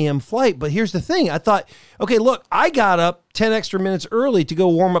 7 a.m. flight. But here's the thing: I thought, okay, look, I got up 10 extra minutes early to go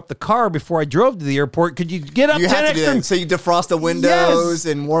warm up the car before I drove to the airport. Could you get up 10 extra? So you defrost the windows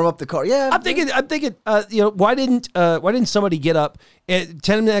and warm up the car. Yeah, I'm thinking, why didn't somebody get up at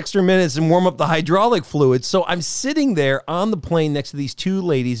 10 extra minutes and warm up the hydraulic fluid? So I'm sitting there on the plane next to these two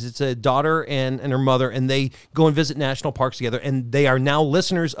ladies. It's a daughter and her mother, and they go and visit national parks together, and they are now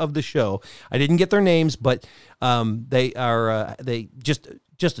listeners of the show. I didn't get their names, but they are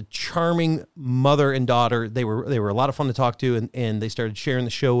just a charming mother and daughter. They were a lot of fun to talk to, and they started sharing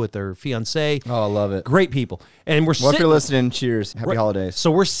the show with their fiance. Oh, I love it. Great people. And if you're listening, cheers. Happy holidays.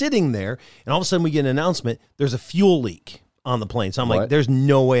 So we're sitting there, and all of a sudden we get an announcement. There's a fuel leak on the plane. So I'm like, there's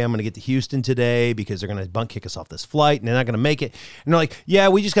no way I'm going to get to Houston today because they're going to bunt kick us off this flight, and they're not going to make it. And they're like, yeah,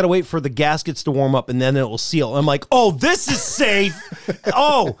 we just got to wait for the gaskets to warm up, and then it will seal. I'm like, oh, this is safe.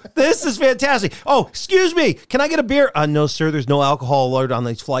 Oh, this is fantastic. Oh, excuse me. Can I get a beer? No, sir. There's no alcohol allowed on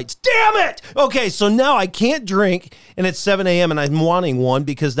these flights. Damn it. Okay, so now I can't drink, and it's 7 a.m., and I'm wanting one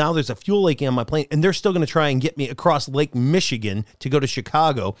because now there's a fuel leak on my plane, and they're still going to try and get me across Lake Michigan to go to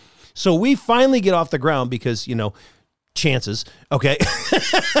Chicago. So we finally get off the ground because, chances. Okay.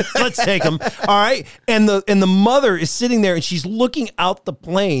 Let's take them. All right. And the mother is sitting there and she's looking out the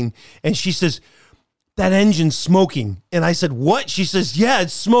plane and she says, that engine's smoking. And I said, what? She says, yeah,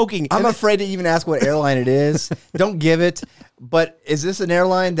 it's smoking. I'm afraid to even ask what airline it is. Don't give it. But is this an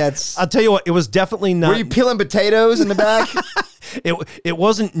airline that's... I'll tell you what, it was definitely not... Were you peeling potatoes in the back? It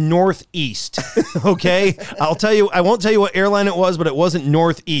wasn't Northeast, okay? I won't tell you what airline it was, but it wasn't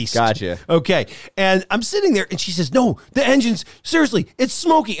Northeast. Gotcha. Okay. And I'm sitting there, and she says, no, the engine's, seriously, it's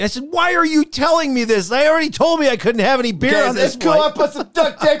smoking. And I said, why are you telling me this? They already told me I couldn't have any beer on this flight. Go on, put some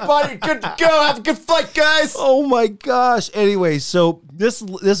duct tape on it. You're good to go. Have a good flight, guys. Oh, my gosh. Anyway, so this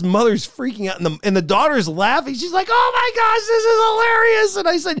mother's freaking out, and the daughter's laughing. She's like, oh, my gosh, this is hilarious. And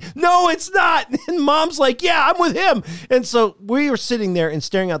I said, no, it's not. And mom's like, yeah, I'm with him. And so we were sitting there and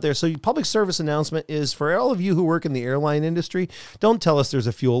staring out there. So your public service announcement is for all of you who work in the airline industry, don't tell us there's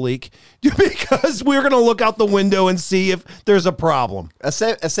a fuel leak because we're going to look out the window and see if there's a problem. A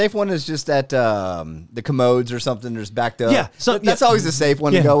safe one is just that the commodes or something there's backed up. Yeah. That's always a safe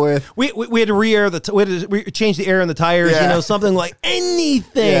one to go with. We had to we had to change the air in the tires, something like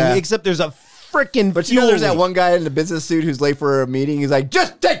anything except there's a freaking But there's that one guy in the business suit who's late for a meeting. He's like,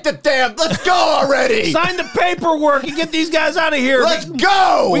 just take the let's go already. Sign the paperwork and get these guys out of here. Let's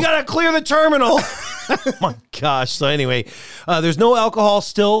go. We got to clear the terminal. Oh my gosh. So anyway, there's no alcohol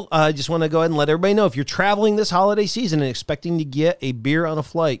still. I just want to go ahead and let everybody know if you're traveling this holiday season and expecting to get a beer on a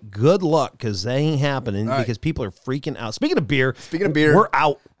flight, good luck because that ain't happening because people are freaking out. Speaking of beer, we're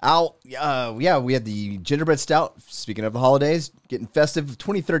out. We had the gingerbread stout. Speaking of the holidays, getting festive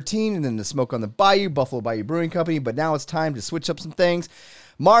 2013, and then the Smoke on the Bayou, Buffalo Bayou Brewing Company. But now it's time to switch up some things.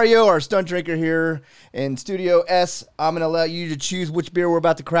 Mario, our stunt drinker here in Studio S. I'm going to allow you to choose which beer we're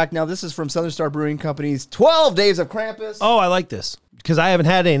about to crack. Now, this is from Southern Star Brewing Company's 12 Days of Krampus. Oh, I like this because I haven't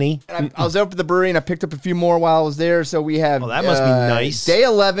had any. And I was up at the brewery and I picked up a few more while I was there. So we have that must be nice. Day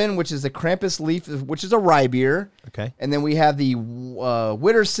 11, which is the Krampus Leaf, which is a rye beer. Okay. And then we have the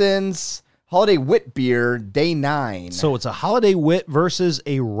Witterson's Holiday Wit beer, Day 9. So it's a holiday wit versus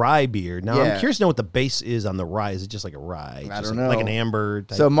a rye beer. Now, Yeah. I'm curious to know what the base is on the rye. Is it just like a rye? I Just don't know. Like an amber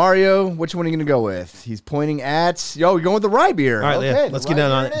type? So, Mario, which one are you going to go with? He's pointing at, you're going with the rye beer. All right, okay, let's get down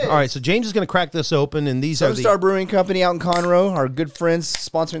on it. All right, so James is going to crack this open, and these Southern are the... Star Brewing Company out in Conroe, our good friends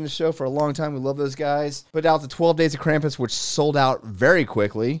sponsoring the show for a long time. We love those guys. Put out the 12 Days of Krampus, which sold out very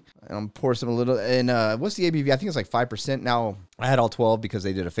quickly. And I'm pouring some a little. And what's the ABV? I think it's like 5%. Now, I had all 12 because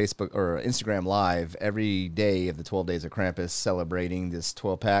they did a Facebook or Instagram live every day of the 12 Days of Krampus celebrating this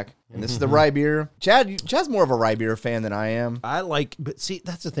 12-pack. And this is the rye beer. Chad's more of a rye beer fan than I am. But see,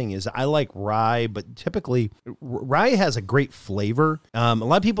 that's the thing is I like rye, but typically rye has a great flavor. A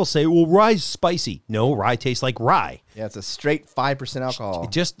lot of people say, well, rye's spicy. No, rye tastes like rye. Yeah, it's a straight 5% alcohol.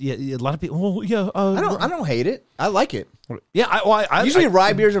 A lot of people, well, yeah. I don't hate it. I like it. Yeah, I usually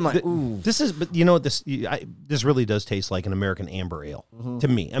rye beers are like, ooh. But you know what, this really does taste like an American amber ale to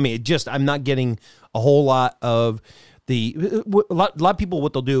me. I mean, I'm not getting a whole lot of a lot of people,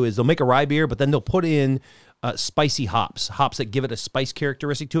 what they'll do is they'll make a rye beer, but then they'll put in spicy hops that give it a spice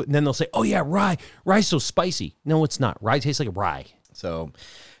characteristic to it, and then they'll say, oh yeah, rye's so spicy. No, it's not. Rye tastes like a rye. So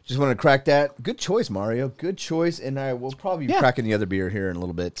just want to crack that. Good choice, Mario. Good choice. And I will probably be cracking the other beer here in a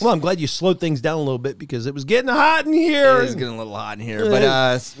little bit. Well, I'm glad you slowed things down a little bit because it was getting hot in here. It is getting a little hot in here.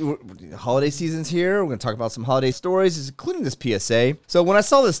 But holiday season's here. We're going to talk about some holiday stories, including this PSA. So when I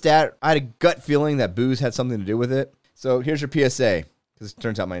saw this stat, I had a gut feeling that booze had something to do with it. So here's your PSA, because it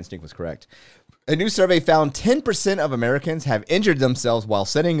turns out my instinct was correct. A new survey found 10% of Americans have injured themselves while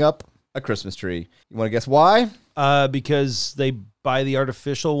setting up a Christmas tree. You want to guess why? Because they buy the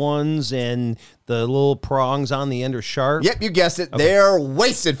artificial ones and the little prongs on the end are sharp. Yep, you guessed it. Okay. They're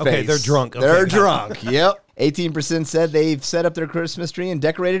wasted face. Okay, they're drunk. Okay. They're drunk. Yep. 18% said they've set up their Christmas tree and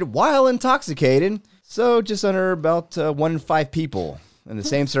decorated while intoxicated. So just under about 1 in 5 people. And the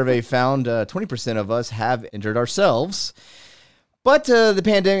same survey found 20% of us have injured ourselves. But the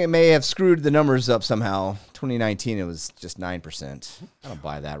pandemic may have screwed the numbers up somehow. 2019, it was just 9%. I don't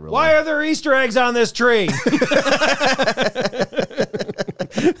buy that, really. Why are there Easter eggs on this tree?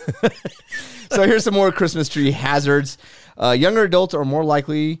 So here's some more Christmas tree hazards. Younger adults are more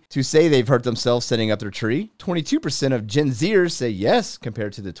likely to say they've hurt themselves setting up their tree. 22% of Gen Zers say yes,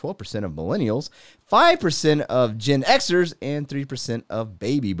 compared to the 12% of millennials, 5% of Gen Xers, and 3% of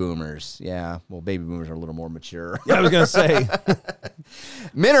baby boomers. Yeah, well, baby boomers are a little more mature. Yeah, I was going to say.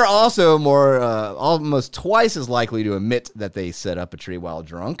 Men are also almost twice as likely to admit that they set up a tree while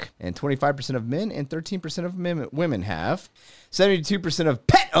drunk, and 25% of men and 13% of women have. 72% of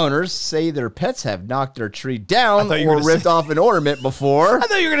pet owners say their pets have knocked their tree down or ripped off an ornament before. I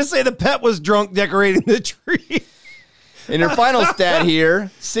thought you were going to say the pet was drunk decorating the tree. In your final stat here,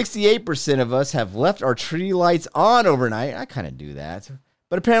 68% of us have left our tree lights on overnight. I kind of do that.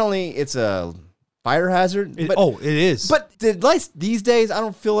 But apparently it's a fire hazard. It is. But the lights these days, I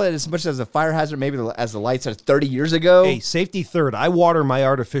don't feel it as much as a fire hazard maybe as the lights are 30 years ago. Hey, safety third. I water my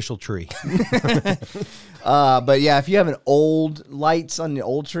artificial tree. But yeah, if you have an old lights on the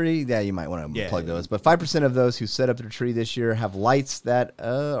old tree, yeah, you might want to plug those. But 5% of those who set up their tree this year have lights that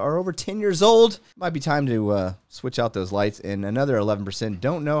are over 10 years old. Might be time to switch out those lights. And another 11%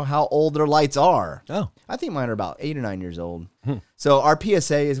 don't know how old their lights are. Oh. I think mine are about 8 or 9 years old. So our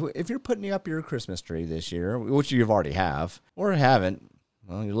PSA is, if you're putting up your Christmas tree this year, which you already have or haven't,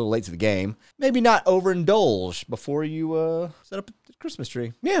 well, you're a little late to the game. Maybe not overindulge before you set up a Christmas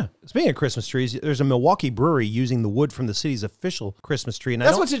tree. Yeah. Speaking of Christmas trees, there's a Milwaukee brewery using the wood from the city's official Christmas tree. And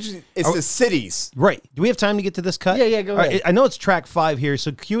that's what's interesting. It's the cities. Right. Do we have time to get to this cut? Yeah, go ahead. Right, I know it's track 5 here,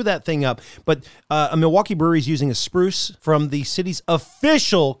 so cue that thing up. But a Milwaukee brewery is using a spruce from the city's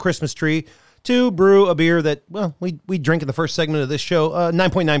official Christmas tree to brew a beer that, well, we drink in the first segment of this show,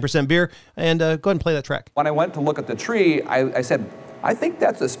 9.9% beer. And go ahead and play that track. When I went to look at the tree, I said, I think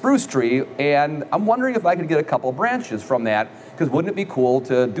that's a spruce tree, and I'm wondering if I could get a couple branches from that, because wouldn't it be cool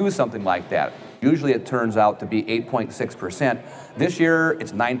to do something like that? Usually it turns out to be 8.6%. This year,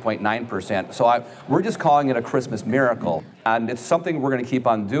 it's 9.9%. So we're just calling it a Christmas miracle, and it's something we're going to keep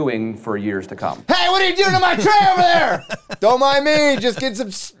on doing for years to come. Hey, what are you doing to my tray over there? Don't mind me. Just get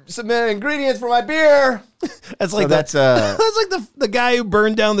some ingredients for my beer. That's like that's like the guy who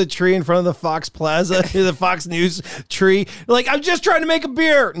burned down the tree in front of the Fox Plaza, the Fox News tree. Like, I'm just trying to make a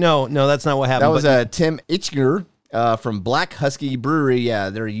beer. No, that's not what happened. That was Tim Itchner. from Black Husky Brewery. Yeah,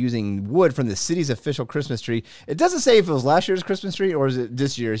 they're using wood from the city's official Christmas tree. It doesn't say if it was last year's Christmas tree or is it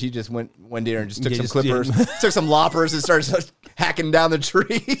this year's. He just went one day and just took some clippers, took some loppers, and started hacking down the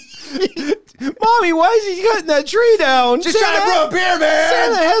tree. Mommy, why is he cutting that tree down? Just trying to brew a beer, man.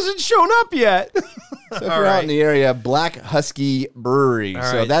 Santa hasn't shown up yet. So if you're out in the area, Black Husky Brewery. All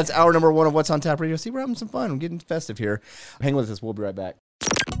so right. that's hour number 1 of What's on Tap Radio. See, we're having some fun. I'm getting festive here. Hang with us. We'll be right back.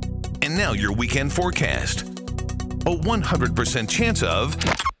 And now your weekend forecast. A 100% chance of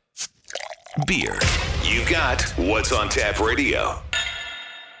beer. You've got What's on Tap Radio.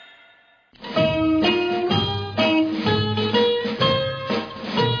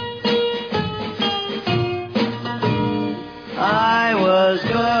 I was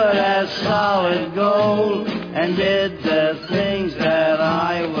good as solid gold and did the things that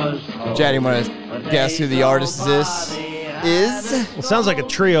I was told. Chad, you want to guess who the artist is? Well, sounds like a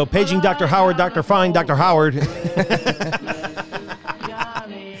trio. Paging Dr. Howard, Dr. Fine, Dr. Howard.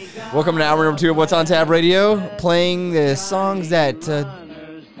 Welcome to hour number 2 of What's on Tap Radio, playing the songs that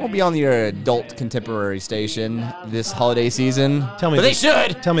won't be on your adult contemporary station this holiday season. Tell me, but they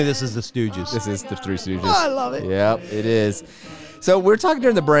should. Tell me this is the Stooges. This is the Three Stooges. Oh, I love it. Yep, it is. So we're talking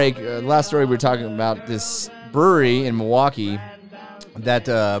during the break. Last story, we were talking about this brewery in Milwaukee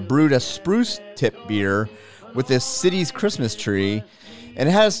that brewed a spruce tip beer with this city's Christmas tree, and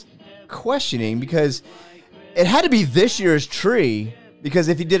it has questioning because it had to be this year's tree, because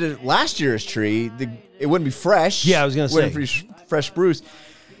if he did it last year's tree, it wouldn't be fresh. Yeah, I was going to say. Wouldn't be fresh spruce.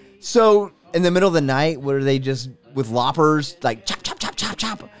 So in the middle of the night, were they just with loppers, like chop, chop, chop, chop,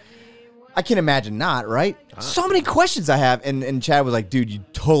 chop? I can imagine not, right? So many questions I have, and Chad was like, dude, you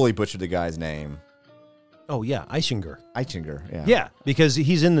totally butchered the guy's name. Oh, yeah, Eichinger. Yeah. Yeah, because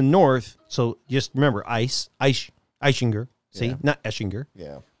he's in the north, so just remember, Eichinger. See, Yeah. not Eschinger.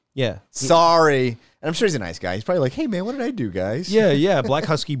 Yeah. Yeah. Sorry. And I'm sure he's a nice guy. He's probably like, hey, man, what did I do, guys? Yeah. Black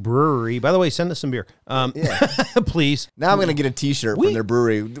Husky Brewery. By the way, send us some beer. Please. Now I'm going to get a T-shirt from their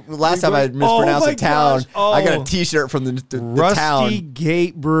brewery. Last time I mispronounced the town, I got a T-shirt from the Rusty town.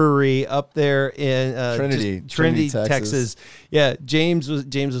 Gate Brewery up there in Trinity, Texas. Yeah, James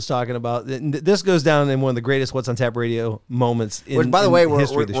was talking about this. Goes down in one of the greatest What's on Tap Radio moments in, By the way, we're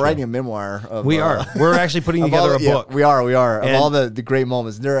history of the show. writing a memoir. We're actually putting together a book. We are. Of And all the great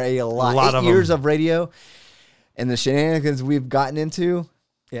moments. There are a lot 8 of years them. of radio and the shenanigans we've gotten into.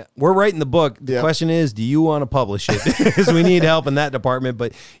 Yeah, we're writing the book. The question is, do you want to publish it? Because we need help in that department.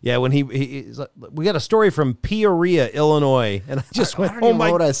 But yeah, when he's like, we got a story from Peoria, Illinois, and I just went, I don't even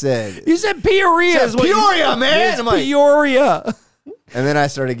know what I said. You said Peoria. Said Peoria, man. It's Peoria. And then I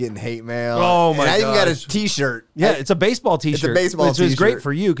started getting hate mail. Oh, my And I even got a gosh. T-shirt. Yeah, it's a baseball T-shirt. It's a baseball which is T-shirt. great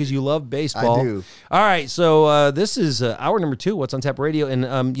for you because you love baseball. I do. All right, so this is hour number 2, What's on Tap Radio.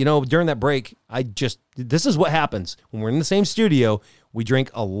 And, during that break, this is what happens. When we're in the same studio, we drink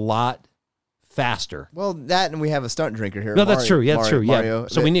a lot faster. Well, that and we have a stunt drinker here. No, that's true. Yeah, that's true. Yeah. Mario.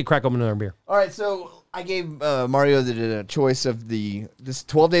 So we need to crack open another beer. All right, so I gave Mario the choice of this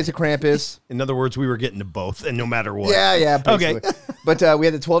 12 Days of Krampus. In other words, we were getting to both, and no matter what. Yeah. Okay. Basically. But we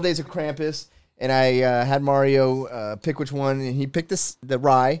had the 12 Days of Krampus, and I had Mario pick which one, and he picked the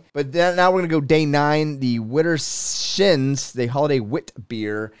rye. But then, now we're going to go day 9, the Witter Shins, the holiday wit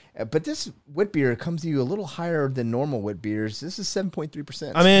beer. But this wit beer comes to you a little higher than normal wit beers. This is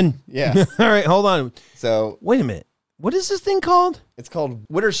 7.3%. I'm in. Yeah. All right, hold on. So wait a minute. What is this thing called? It's called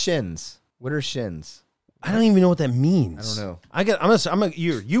Witter Shins. Witter Shins. I don't even know what that means. I don't know.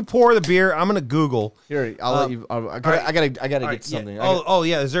 You pour the beer. I'm gonna Google. Here, I'll let you. I gotta get something.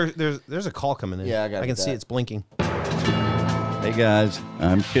 Yeah. There's a call coming in. Yeah, I can see it's blinking. Hey guys,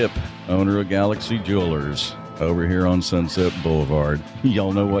 I'm Kip, owner of Galaxy Jewelers, over here on Sunset Boulevard.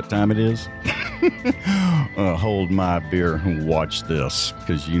 Y'all know what time it is? Hold my beer and watch this,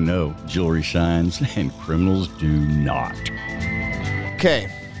 because jewelry shines and criminals do not.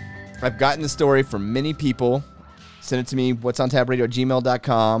 Okay. I've gotten the story from many people. Send it to me,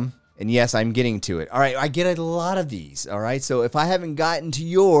 what'sontapradio@gmail.com. And yes, I'm getting to it. All right, I get a lot of these. All right, so if I haven't gotten to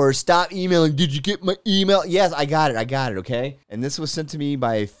yours, stop emailing. Did you get my email? Yes, I got it, okay? And this was sent to me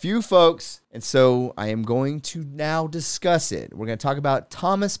by a few folks, and so I am going to now discuss it. We're going to talk about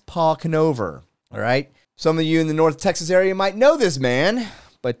Thomas Paul Conover. All right? Some of you in the North Texas area might know this man,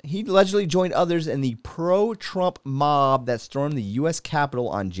 but he allegedly joined others in the pro-Trump mob that stormed the U.S. Capitol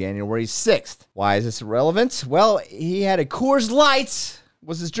on January 6th. Why is this relevant? Well, he had a Coors Light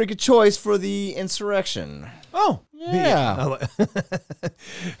was his drink of choice for the insurrection. Oh, yeah.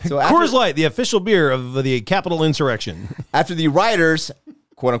 So Coors Light, the official beer of the Capitol insurrection. After the rioters,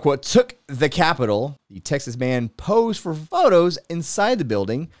 quote unquote, took the Capitol. The Texas man posed for photos inside the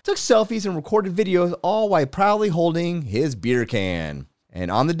building, took selfies and recorded videos, all while proudly holding his beer can.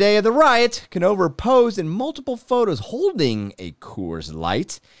 And on the day of the riot, Conover posed in multiple photos holding a Coors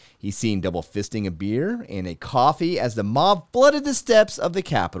Light. He's seen double fisting a beer and a coffee as the mob flooded the steps of the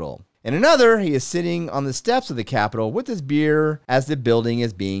Capitol. In another, he is sitting on the steps of the Capitol with his beer as the building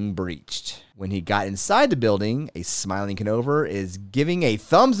is being breached. When he got inside the building, a smiling Conover is giving a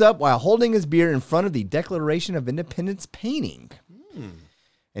thumbs up while holding his beer in front of the Declaration of Independence painting.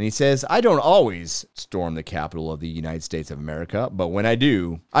 And he says, I don't always storm the Capitol of the United States of America, but when I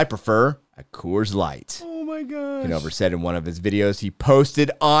do, I prefer a Coors Light. Oh my gosh. Conover said in one of his videos he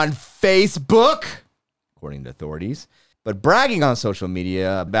posted on Facebook, according to authorities. But bragging on social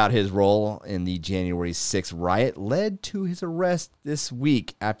media about his role in the January 6th riot led to his arrest this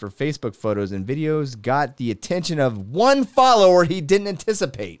week after Facebook photos and videos got the attention of one follower he didn't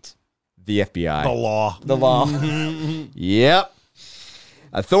anticipate. The FBI. The law. Yep.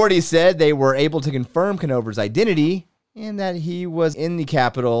 Authorities said they were able to confirm Conover's identity and that he was in the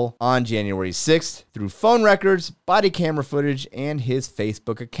Capitol on January 6th through phone records, body camera footage, and his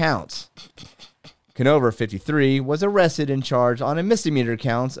Facebook account. Conover, 53, was arrested and charged on a misdemeanor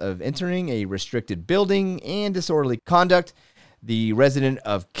counts of entering a restricted building and disorderly conduct. The resident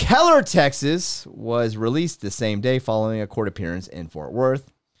of Keller, Texas, was released the same day following a court appearance in Fort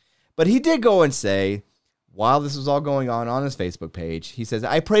Worth. But he did go and say, while this was all going on his Facebook page, he says,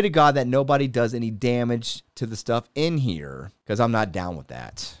 I pray to God that nobody does any damage to the stuff in here because I'm not down with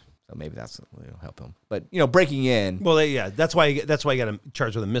that. So maybe that's will help him. But, breaking in. Well, that's why you got him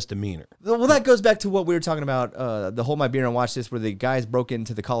charged with a misdemeanor. Well, that goes back to what we were talking about, the Hold My Beer and Watch This, where the guys broke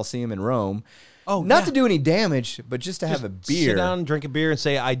into the Coliseum in Rome. Oh, not to do any damage, but just to have a beer. Sit down, drink a beer, and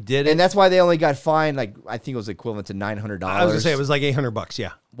say, I did it. And that's why they only got fined, I think it was equivalent to $900. I was going to say, it was like $800,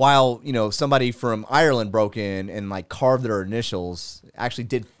 yeah. While, somebody from Ireland broke in and, carved their initials, actually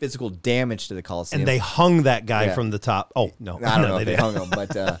did physical damage to the Coliseum. And they hung that guy from the top. Oh, no. I don't know if they hung him,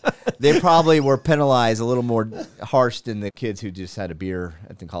 but they probably were penalized a little more harsh than the kids who just had a beer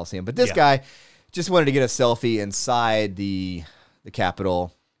at the Coliseum. But this guy just wanted to get a selfie inside the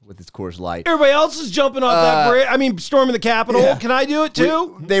Capitol with his Coors Light. Everybody else is jumping off that bridge. Storming the Capitol. Yeah. Can I do it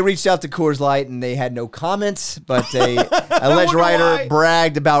too? They reached out to Coors Light and they had no comments, but a alleged writer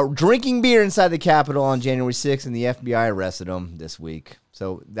bragged about drinking beer inside the Capitol on January 6th, and the FBI arrested him this week.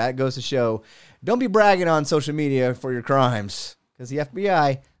 So that goes to show, don't be bragging on social media for your crimes, because the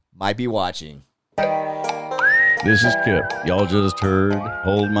FBI might be watching. This is Kip. Y'all just heard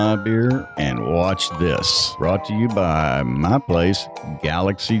Hold My Beer and Watch This. Brought to you by my place,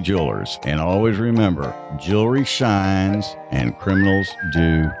 Galaxy Jewelers. And always remember, jewelry shines and criminals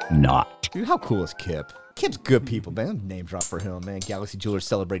do not. Dude, how cool is Kip? Kip's good people, man. Name drop for him, man. Galaxy Jewelers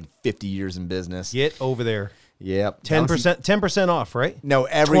celebrating 50 years in business. Get over there. Yep. 10% off, right? No,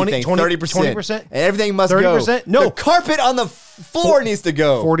 everything. 30%. 20%? Everything must 30%? go. No. The carpet on the floor needs to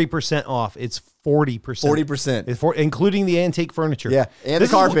go. 40% off. It's 40%. 40%. Including the antique furniture. Yeah, and the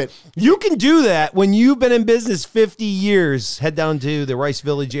carpet. You can do that when you've been in business 50 years. Head down to the Rice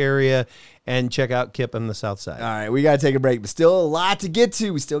Village area and check out Kip on the south side. All right, we got to take a break, but still a lot to get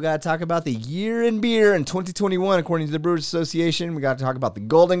to. We still got to talk about the year in beer in 2021, according to the Brewers Association. We got to talk about the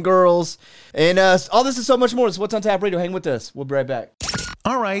Golden Girls. And all this and so much more. It's What's on Tap Radio. Hang with us. We'll be right back.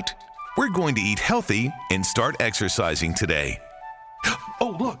 All right, we're going to eat healthy and start exercising today.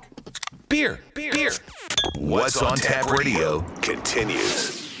 Oh, look. Beer. What's on Tap Radio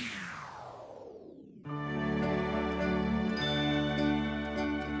continues.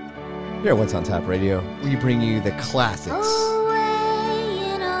 Here at What's on Tap Radio, we bring you the classics.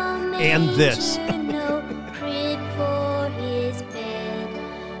 And this.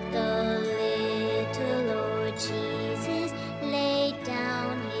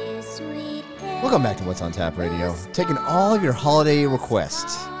 Welcome back to What's on Tap Radio. Taking all of your holiday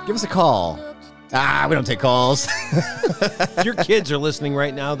requests. Give us a call. We don't take calls. If your kids are listening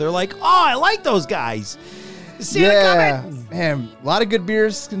right now, they're like, oh, I like those guys. Santa coming. Man, a lot of good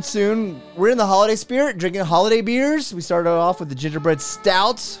beers consumed. We're in the holiday spirit, drinking holiday beers. We started off with the gingerbread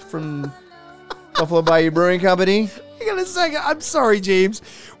stouts from Buffalo Bayou Brewing Company. Hang on a second. I'm sorry, James.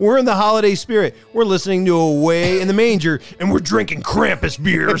 We're in the holiday spirit. We're listening to Away in the Manger, and we're drinking Krampus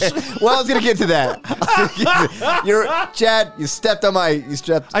beers. Well, I was going to get to that. Chad, you stepped on my...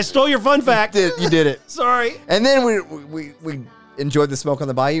 I stole your fun fact. You did it. Sorry. And then we enjoyed the smoke on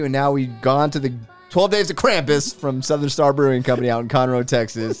the bayou, and now we've gone to the 12 Days of Krampus from Southern Star Brewing Company out in Conroe,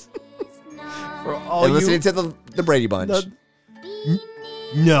 Texas. For all and listening to the Brady Bunch.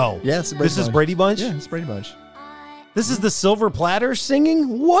 No. Yes, this is Brady Bunch? Yeah, it's Brady Bunch. This is the Silver Platter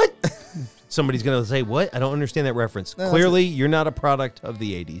singing? What? Somebody's going to say, what? I don't understand that reference. No, Clearly, you're not a product of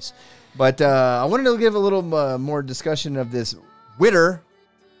the 80s. But I wanted to give a little more discussion of this Witter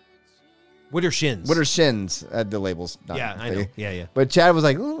Shins. Witter Shins. The labels. Yeah, I know. Yeah. But Chad was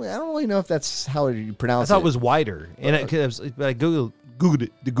like, "Ooh, I don't really know if that's how you pronounce it. I thought it was wider. And I Googled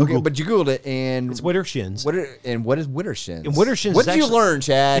it. Okay, but you Googled it, and it's Witter Shins. What is Witter Shins? And Witter Shins What did you learn,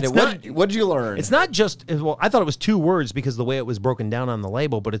 Chad? What did you learn? It's not just, well, I thought it was 2 words because of the way it was broken down on the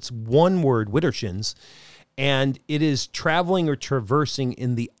label, but it's 1 word, Witter Shins. And it is traveling or traversing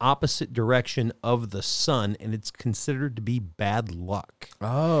in the opposite direction of the sun, and it's considered to be bad luck.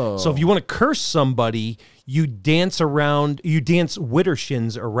 Oh. So if you want to curse somebody, you dance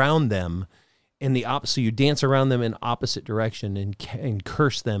widdershins around them in the opposite. So you dance around them in opposite direction and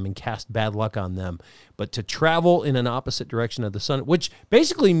curse them and cast bad luck on them. But to travel in an opposite direction of the sun, which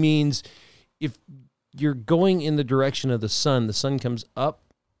basically means if you're going in the direction of the sun comes up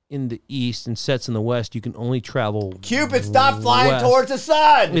in the east and sets in the west, you can only travel Cupid, stop flying west. towards the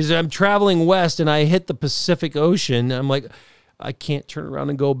sun! I'm traveling west and I hit the Pacific Ocean. I'm like, I can't turn around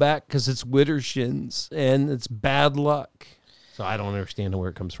and go back because it's widdershins and it's bad luck. So I don't understand where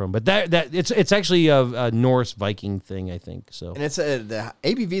it comes from. But that it's actually a Norse Viking thing, I think. So and it's the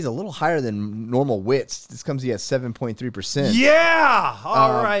ABV is a little higher than normal wits. This comes to you at 7.3%. Yeah,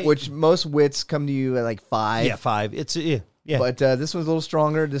 all right. Which most wits come to you at like 5. Yeah, 5. It's Yeah. But this one's a little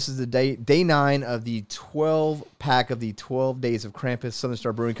stronger. This is the day 9 of the 12-pack of the 12 Days of Krampus Southern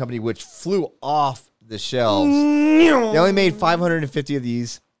Star Brewing Company, which flew off the shelves. They only made 550 of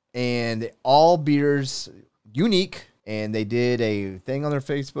these, and all beers unique. And they did a thing on their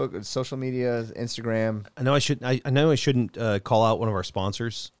Facebook, social media, Instagram. I know I shouldn't call out one of our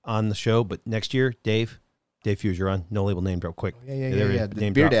sponsors on the show, but next year, Dave Fuse, you're on. No label name drop quick. Yeah. The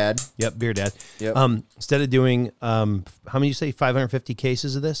Beer Dad. Yep, Beer Dad. Yep. Instead of doing, how many you say, 550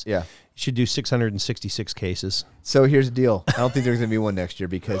 cases of this? Yeah. You should do 666 cases. So here's the deal. I don't think there's going to be one next year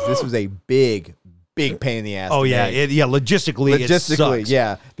because this was a big pain in the ass. Oh, yeah. Logistically, it sucks.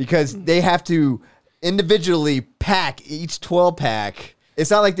 Yeah. Because they have to individually pack each 12-pack.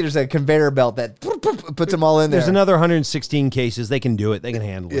 It's not like there's a conveyor belt that puts them all in there. There's another 116 cases. They can do it. They can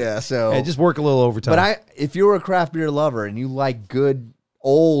handle it. Yeah, so just work a little overtime. But if you're a craft beer lover and you like good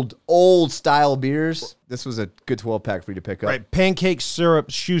old style beers, this was a good 12-pack for you to pick up. Right, pancake syrup,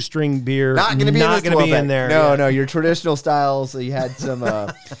 shoestring beer. Not going to be in there. No, your traditional styles. So you had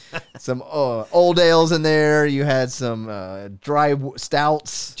some old ales in there. You had some dry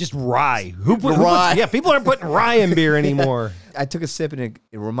stouts. Just rye. Who rye? Yeah, people aren't putting rye in beer anymore. I took a sip and it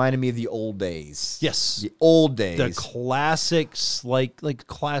reminded me of the old days. Yes, the old days, the classics, like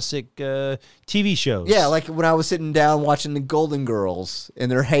classic TV shows. Yeah, like when I was sitting down watching the Golden Girls in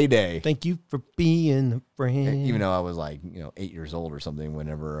their heyday. Thank you for being a friend. Even though I was like 8 years old or something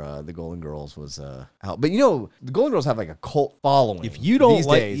whenever the Golden Girls was out. But the Golden Girls have like a cult following. If you don't these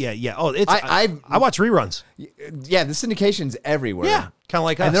like, days. yeah. Oh, it's I watch reruns. Yeah, the syndication's everywhere. Yeah, kind of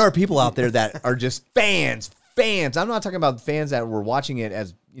like us. And there are people out there that are just fans. I'm not talking about fans that were watching it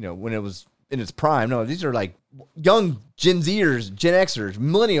as, when it was in its prime. No, these are like young Gen Zers, Gen Xers,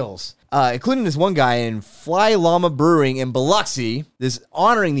 millennials, including this one guy in Fly Llama Brewing in Biloxi, is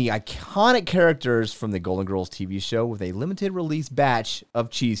honoring the iconic characters from the Golden Girls TV show with a limited release batch of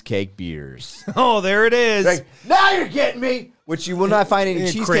cheesecake beers. Oh, there it is. Like, now you're getting me. Which you will not find any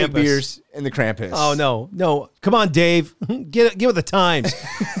cheesecake beers in the Krampus. Oh, no. Come on, Dave. Get with the times.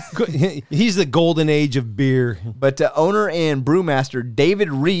 He's the golden age of beer. But owner and brewmaster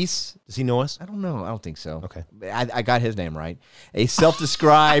David Reese. Does he know us? I don't know. I don't think so. Okay. I got his name right. A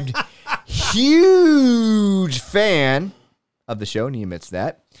self-described huge fan of the show, and he admits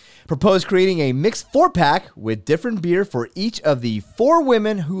that. Proposed creating a mixed 4-pack with different beer for each of the 4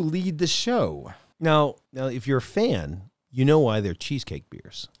 women who lead the show. Now, if you're a fan, you know why they're cheesecake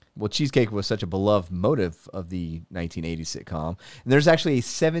beers. Well, cheesecake was such a beloved motive of the 1980s sitcom. And there's actually a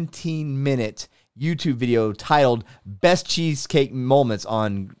 17-minute YouTube video titled Best Cheesecake Moments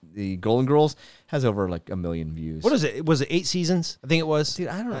on the Golden Girls. Has over like 1 million views. What is it? Was it 8 seasons? I think it was. Dude,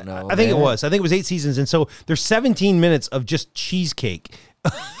 I don't know. I think it was. I think it was 8 seasons. And so there's 17 minutes of just cheesecake.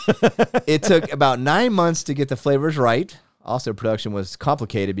 It took about 9 months to get the flavors right. Also, production was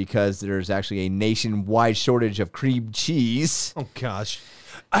complicated because there's actually a nationwide shortage of cream cheese. Oh, gosh.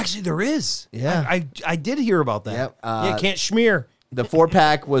 Actually, there is. Yeah. I did hear about that. Yep. Yeah, can't smear. The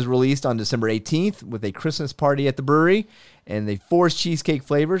 4-pack was released on December 18th with a Christmas party at the brewery. And the 4 cheesecake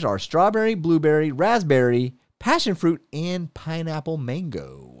flavors are strawberry, blueberry, raspberry, passion fruit, and pineapple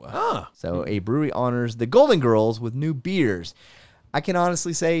mango. Ah. So a brewery honors the Golden Girls with new beers. I can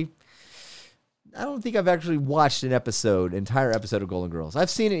honestly say I don't think I've actually watched an entire episode of Golden Girls. I've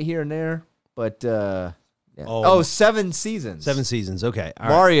seen it here and there, but yeah. Oh, 7 seasons. 7 seasons. Okay. All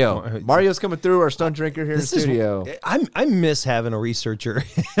Mario. right. Mario's coming through, our stunt drinker here in the studio. I miss having a researcher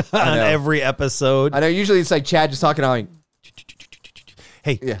on every episode. I know. Usually it's like Chad just talking on.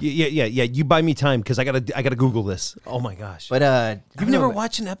 Hey, yeah. You buy me time because I gotta Google this. Oh my gosh! But you've never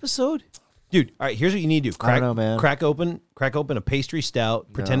watched an episode, dude. All right, here's what you need to do: I don't know, man. Crack open a pastry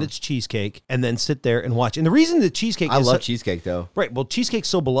stout, pretend it's cheesecake, and then sit there and watch. And the reason the cheesecake, I love cheesecake though. Right. Well, cheesecake's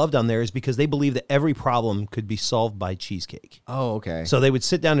so beloved on there is because they believe that every problem could be solved by cheesecake. Oh, okay. So they would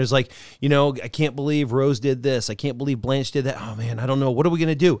sit down. There's like, I can't believe Rose did this. I can't believe Blanche did that. Oh man, I don't know. What are we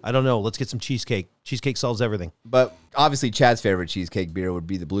gonna do? I don't know. Let's get some cheesecake. Cheesecake solves everything. But obviously, Chad's favorite cheesecake beer would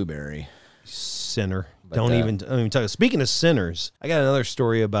be the blueberry. Sinner. Don't even talk. Speaking of sinners, I got another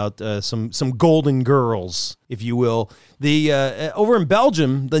story about some golden girls, if you will. The over in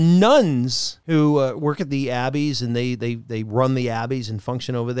Belgium, the nuns who work at the abbeys and they run the abbeys and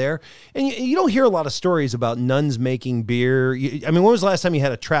function over there. And you don't hear a lot of stories about nuns making beer. When was the last time you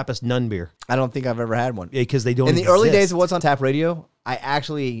had a Trappist nun beer? I don't think I've ever had one. Yeah, because they don't. In the early days of What's on Tap Radio, I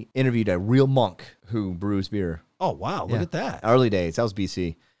actually interviewed a real monk who brews beer. Oh wow! Look at that. Early days. That was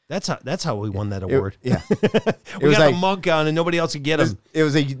BC. That's how we won that award. Yeah. We got a monk on and nobody else could get him. It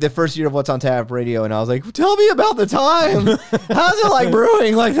was the first year of What's on Tap Radio, and I was like, tell me about the time. How's it like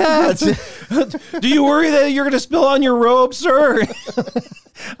brewing like that? Do you worry that you're going to spill on your robe, sir?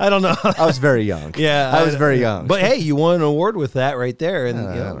 I don't know. I was very young. Yeah. I was very young. But hey, you won an award with that right there. And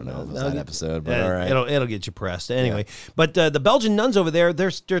I don't know if it was that episode, but all right. It'll get you pressed. Anyway, but the Belgian nuns over there,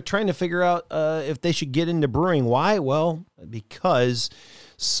 they're trying to figure out if they should get into brewing. Why? Well, because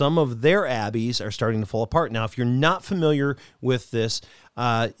some of their abbeys are starting to fall apart. Now, if you're not familiar with this,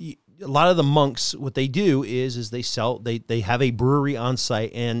 a lot of the monks, what they do is they have a brewery on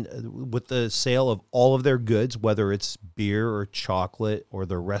site, and with the sale of all of their goods, whether it's beer or chocolate or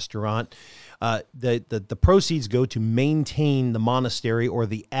the restaurant, the proceeds go to maintain the monastery or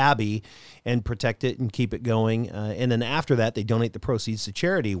the abbey and protect it and keep it going. And then after that, they donate the proceeds to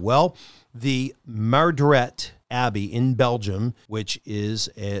charity. Well, the Mardret Abbey in Belgium, which is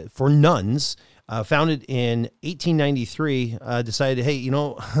for nuns, founded in 1893, decided, hey,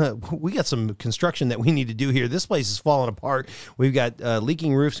 we got some construction that we need to do here. This place is falling apart. We've got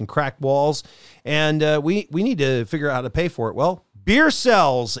leaking roofs and cracked walls, and we need to figure out how to pay for it. Well, beer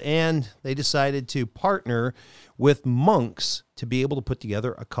sells, and they decided to partner with monks to be able to put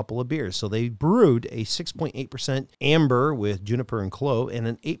together a couple of beers. So they brewed a 6.8% amber with juniper and clove and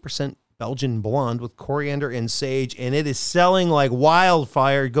an 8% Belgian blonde with coriander and sage, and it is selling like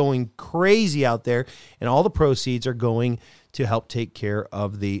wildfire, going crazy out there, and all the proceeds are going to help take care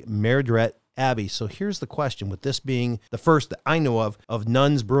of the Mardret Abbey. So here's the question, with this being the first that I know of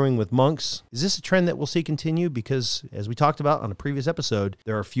nuns brewing with monks, is this a trend that we'll see continue? Because as we talked about on a previous episode,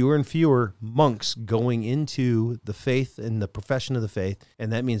 there are fewer and fewer monks going into the faith and the profession of the faith,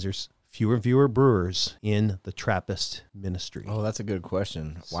 and that means there's fewer and fewer brewers in the Trappist ministry. Oh, that's a good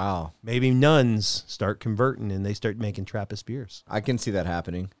question. Wow. Maybe nuns start converting and they start making Trappist beers. I can see that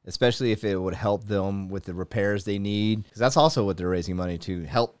happening, especially if it would help them with the repairs they need, because that's also what they're raising money to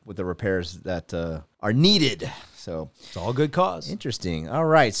help with the repairs that are needed. So it's all good cause. Interesting. All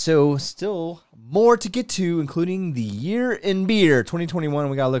right. So still more to get to, including the year in beer 2021.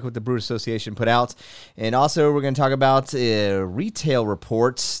 We got to look what the Brewers Association put out. And also we're going to talk about retail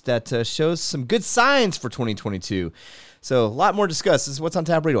reports that shows some good signs for 2022. So a lot more to discuss. This is What's on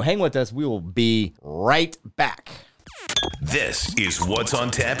Tap Radio. Hang with us. We will be right back. This is What's on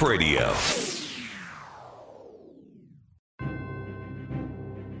Tap Radio.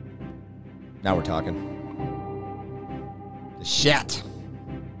 Now we're talking. The Shat.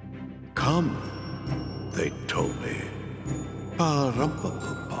 Come, they told me.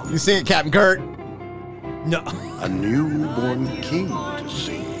 You sing it, Captain Kurt. No. A newborn king to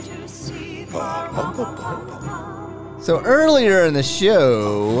see. So earlier in the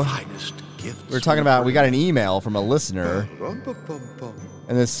show, we were talking about, we got an email from a listener,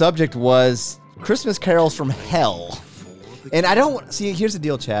 and the subject was Christmas carols from hell. And I don't, see, here's the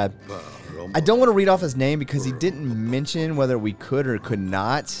deal, Chad. I don't want to read off his name because he didn't mention whether we could or could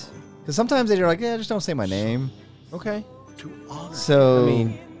not. Because sometimes they're like, yeah, just don't say my name. Okay. So, I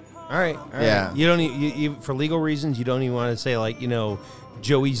mean, all right. Yeah. You don't you for legal reasons, you don't even want to say like,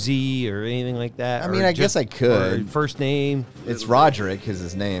 Joey Z or anything like that. I mean, I guess I could. First name. It's Roderick is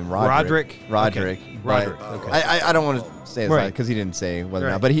his name. Roderick. Okay. Okay. I don't want to say it because he didn't say whether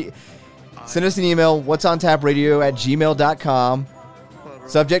or not. But he sent us an email, whatsontapradio@gmail.com.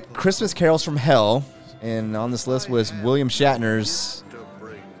 Subject, Christmas carols from hell. And on this list was William Shatner's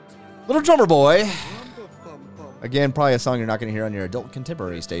Little Drummer Boy. Again, probably a song you're not going to hear on your adult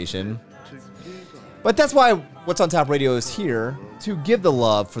contemporary station. But that's why What's on Tap Radio is here, to give the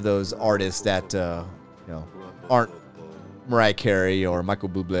love for those artists that aren't Mariah Carey or Michael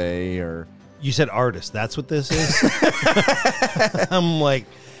Bublé or... You said artist. That's what this is? I'm like,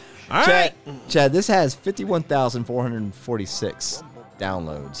 all right. Chad, this has 51,446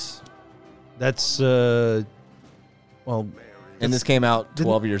 downloads. That's, And this came out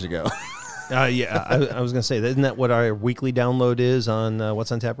 12 years ago. Yeah, I was going to say, isn't that what our weekly download is on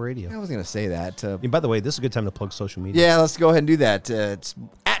What's on Tap Radio? I was going to say that. And by the way, this is a good time to plug social media. Yeah, let's go ahead and do that. It's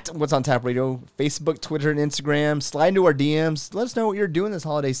at What's on Tap Radio, Facebook, Twitter, and Instagram. Slide into our DMs. Let us know what you're doing this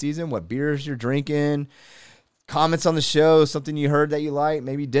holiday season, what beers you're drinking, comments on the show, something you heard that you liked,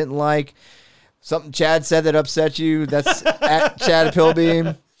 maybe didn't like, something Chad said that upset you. That's at Chad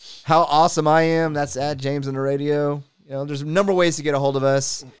Pilbeam. How awesome I am. That's at James on the Radio. There's a number of ways to get a hold of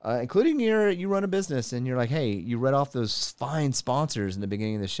us, including you run a business and you're like, hey, you read off those fine sponsors in the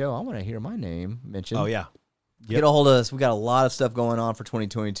beginning of the show. I want to hear my name mentioned. Oh, yeah. Yep. Get a hold of us. We got a lot of stuff going on for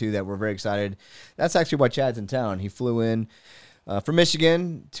 2022 that we're very excited. That's actually why Chad's in town. He flew in from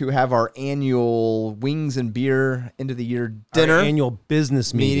Michigan to have our annual wings and beer end of the year dinner. Our annual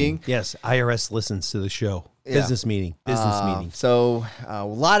business meeting. Yes, IRS listens to the show. Yeah. Business meeting. So a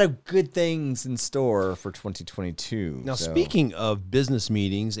lot of good things in store for 2022. Now, speaking of business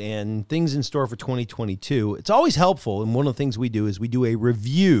meetings and things in store for 2022, it's always helpful. And one of the things we do is we do a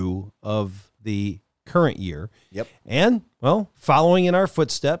review of the current year. Yep. And, well, following in our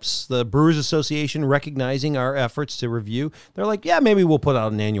footsteps, the Brewers Association recognizing our efforts to review, they're like, yeah, maybe we'll put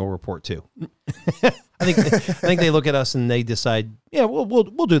out an annual report too. I think they look at us and they decide, yeah,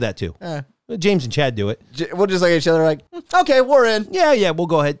 we'll do that too. James and Chad do it. We'll just look at each other like, okay, we're in. Yeah, we'll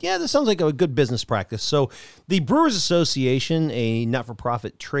go ahead. Yeah, this sounds like a good business practice. So the Brewers Association, a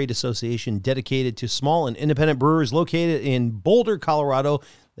not-for-profit trade association dedicated to small and independent brewers located in Boulder, Colorado.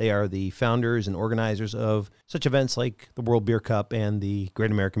 They are the founders and organizers of such events like the World Beer Cup and the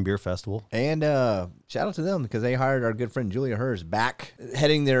Great American Beer Festival. And shout out to them because they hired our good friend Julia Hers back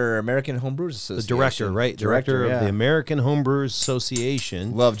heading their American Homebrewers Association. The director, right? Director of the American Homebrewers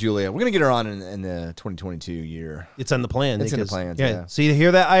Association. Love Julia. We're going to get her on in the 2022 year. It's on the plan. It's in the plans, yeah. See, to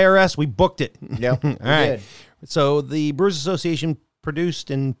hear that, IRS, we booked it. Yep. All right. So the Brewers Association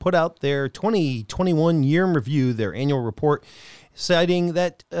produced and put out their 2021 year in review, their annual report, citing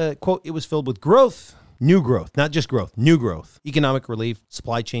that, quote, it was filled with growth, new growth, not just growth, new growth, economic relief,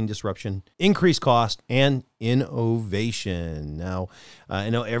 supply chain disruption, increased cost, and innovation. Now,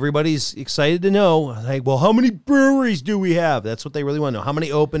 I know everybody's excited to know, like, well, how many breweries do we have? That's what they really want to know. How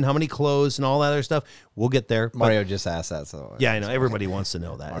many open, how many closed, and all that other stuff. We'll get there. Mario just asked that. So yeah, I know. Everybody wants to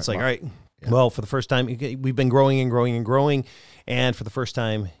know that. It's like, all right, well, for the first time, we've been growing and growing and growing. And for the first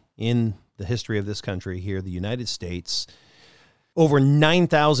time in the history of this country here, the United States, over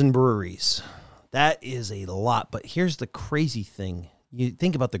 9,000 breweries. That is a lot. But here's the crazy thing. You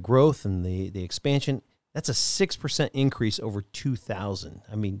think about the growth and the expansion. That's a 6% increase over 2000.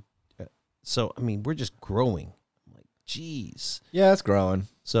 I mean, we're just growing. I'm like, geez. Yeah, it's growing.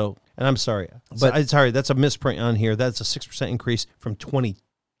 So, and I'm sorry. But sorry, that's a misprint on here. That's a 6% increase from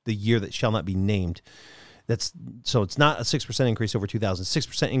the year that shall not be named. So it's not a 6% increase over 2000.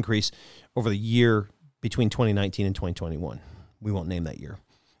 6% increase over the year between 2019 and 2021. We won't name that year.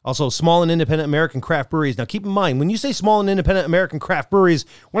 Also, small and independent American craft breweries. Now, keep in mind, when you say small and independent American craft breweries,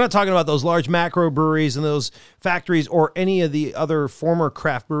 we're not talking about those large macro breweries and those factories or any of the other former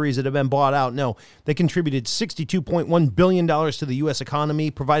craft breweries that have been bought out. No, they contributed $62.1 billion to the U.S.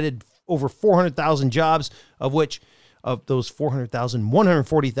 economy, provided over 400,000 jobs, of those 400,000,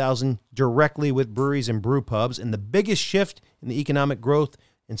 140,000 directly with breweries and brew pubs. And the biggest shift in the economic growth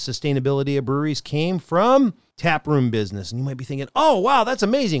and sustainability of breweries came from taproom business. And you might be thinking, oh, wow, that's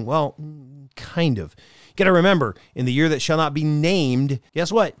amazing. Well, kind of. You got to remember, in the year that shall not be named,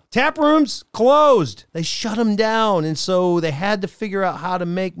 guess what? Taprooms closed. They shut them down. And so they had to figure out how to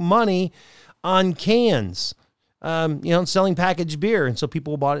make money on cans, selling packaged beer. And so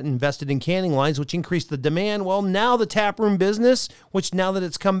people bought it and invested in canning lines, which increased the demand. Well, now the taproom business, which now that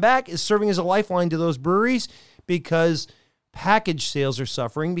it's come back, is serving as a lifeline to those breweries because package sales are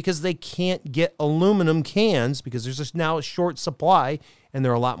suffering because they can't get aluminum cans because there's just now a short supply and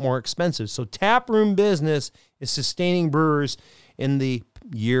they're a lot more expensive. So taproom business is sustaining brewers in the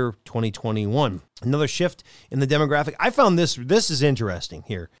year 2021. Another shift in the demographic. I found this is interesting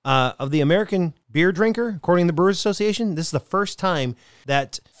here. Of the American beer drinker, according to the Brewers Association, this is the first time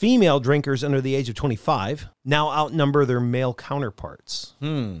that female drinkers under the age of 25 now outnumber their male counterparts.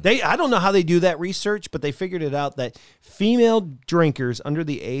 I don't know how they do that research, but they figured it out that female drinkers under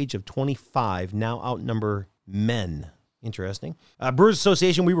the age of 25 now outnumber men. Interesting. Brewers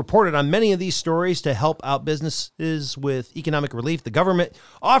Association, we reported on many of these stories to help out businesses with economic relief. The government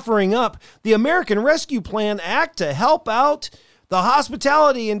offering up the American Rescue Plan Act to help out the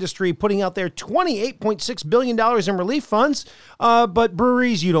hospitality industry, putting out their $28.6 billion in relief funds. But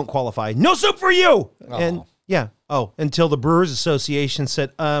breweries, you don't qualify. No soup for you. Oh. And yeah. Oh, until the Brewers Association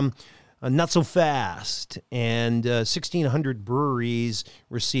said, not so fast. And 1,600 breweries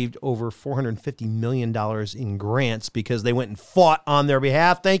received over $450 million in grants because they went and fought on their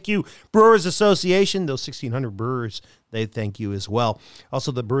behalf. Thank you, Brewers Association. Those 1,600 brewers, they thank you as well.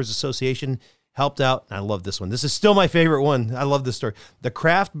 Also, the Brewers Association helped out, and I love this one. This is still my favorite one. I love this story. The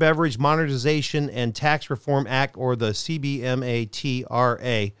Craft Beverage Modernization and Tax Reform Act, or the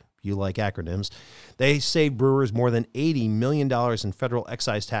CBMATRA, you like acronyms. They saved brewers more than $80 million in federal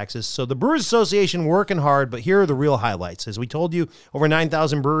excise taxes. So the Brewers Association working hard, but here are the real highlights. As we told you, over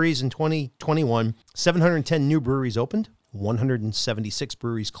 9,000 breweries in 2021, 710 new breweries opened, 176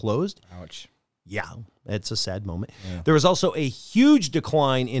 breweries closed. Ouch. Yeah, it's a sad moment. Yeah. There was also a huge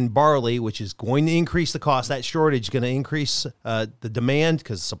decline in barley, which is going to increase the cost. That shortage is going to increase the demand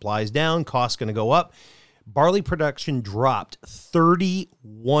because supply is down, costs going to go up. Barley production dropped 31%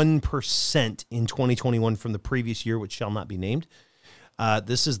 in 2021 from the previous year, which shall not be named.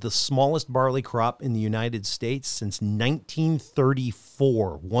 This is the smallest barley crop in the United States since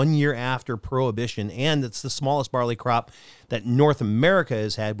 1934, 1 year after Prohibition, and it's the smallest barley crop that North America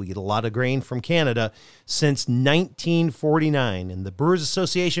has had. We get a lot of grain from Canada since 1949, and the Brewers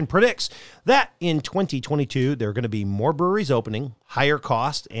Association predicts that in 2022, there are going to be more breweries opening, higher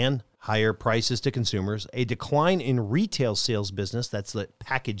cost, and higher prices to consumers, a decline in retail sales business, that's the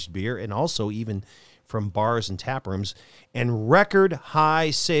packaged beer, and also even from bars and tap rooms, and record high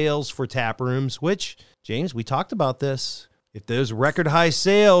sales for tap rooms, which, James, we talked about this. If those record high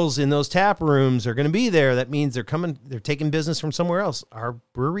sales in those tap rooms are going to be there, that means they're taking business from somewhere else. Our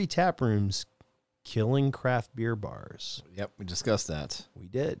brewery tap rooms killing craft beer bars. Yep, we discussed that. We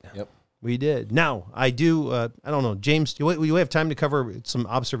did. Yep. We did. Now, I do, I don't know, James, do you have time to cover some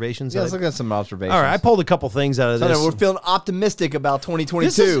observations? Yeah, let's look at some observations. All right, I pulled a couple things out of this. We're feeling optimistic about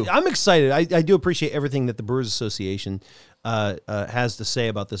 2022. I'm excited. I do appreciate everything that the Brewers Association has to say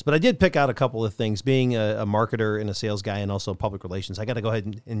about this, but I did pick out a couple of things. Being a marketer and a sales guy and also public relations, I got to go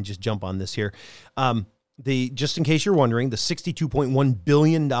ahead and just jump on this here. Just in case you're wondering, the $62.1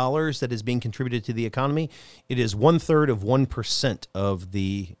 billion that is being contributed to the economy, it is 1/3 of 1% of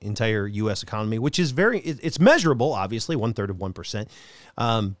the entire U.S. economy, which is it's measurable, obviously, 1/3 of 1%.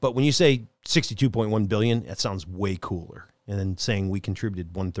 But when you say $62.1 billion, that sounds way cooler. And then saying we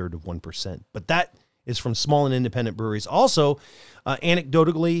contributed 1/3 of 1%. But that is from small and independent breweries. Also,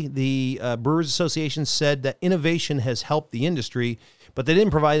 anecdotally, the Brewers Association said that innovation has helped the industry, but they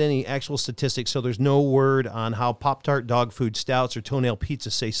didn't provide any actual statistics, so there's no word on how Pop-Tart dog food stouts or toenail pizza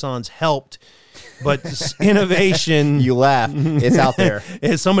saisons helped. But innovation... You laugh. It's out there.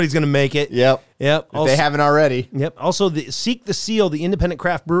 Somebody's going to make it. Yep. If they haven't already. Yep. Also, Seek the Seal, the Independent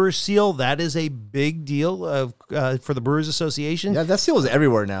Craft Brewers Seal, that is a big deal for the Brewers Association. Yeah, that seal is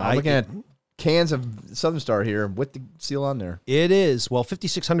everywhere now. I'm looking at cans of Southern Star here with the seal on there. It is. Well,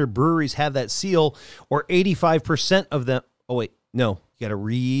 5,600 breweries have that seal, or 85% of them. Oh, wait. No, you got to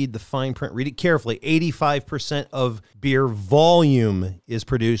read the fine print. Read it carefully. 85% of beer volume is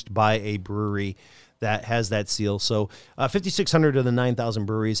produced by a brewery that has that seal. So 5,600 of the 9,000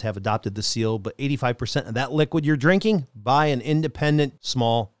 breweries have adopted the seal, but 85% of that liquid you're drinking by an independent,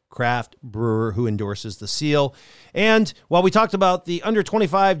 small craft brewer who endorses the seal. And while we talked about the under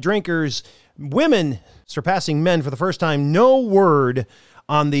 25 drinkers, women surpassing men for the first time, no word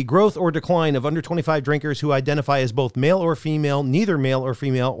on the growth or decline of under 25 drinkers who identify as both male or female, neither male or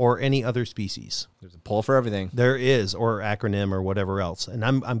female, or any other species. There's a poll for everything. There is, or acronym or whatever else. And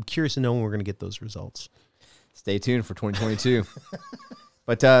I'm curious to know when we're going to get those results. Stay tuned for 2022.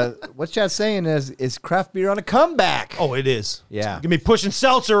 But what Chad's saying is craft beer on a comeback. Oh, it is. Yeah. It's going to be pushing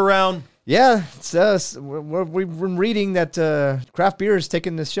seltzer around. Yeah. We've been reading that craft beer is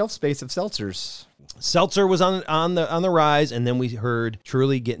taking the shelf space of seltzers. Seltzer was on the rise, and then we heard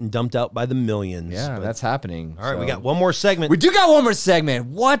Truly getting dumped out by the millions. Yeah, that's happening. All right, we got one more segment. We do got one more segment.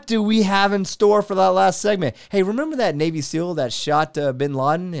 What do we have in store for that last segment? Hey, remember that Navy SEAL that shot Bin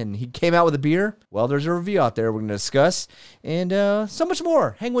Laden and he came out with a beer? Well, there's a review out there we're going to discuss, and so much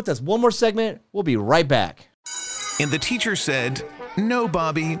more. Hang with us. One more segment. We'll be right back. And the teacher said, "No,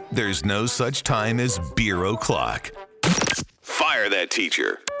 Bobby, there's no such time as beer o'clock." Fire that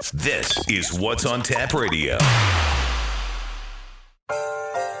teacher. This is What's on Tap Radio.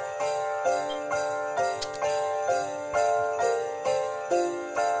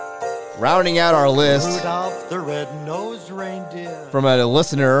 Rounding out our list Rudolph the red-nosed reindeer. from a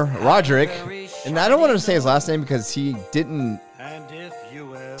listener, Roderick. And I don't want to say his last name because he didn't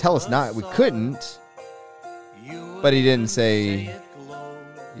tell us not. We couldn't. But he didn't say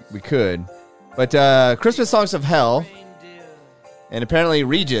we could. But Christmas Songs of Hell. And apparently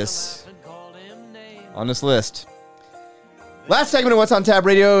Regis on this list. Last segment of What's on Tap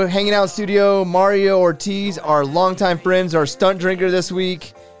Radio. Hanging out in studio, Mario Ortiz, our longtime friends, our stunt drinker this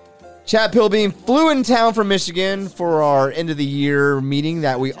week. Chad Pilbeam flew in town from Michigan for our end of the year meeting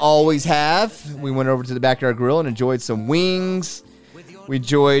that we always have. We went over to the Backyard Grill and enjoyed some wings. We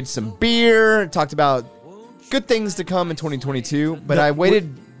enjoyed some beer. Talked about good things to come in 2022. But I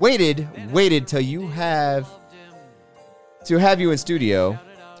waited till you have you in studio.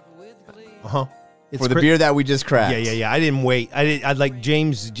 For the beer that we just cracked. Yeah. I didn't wait. I'd like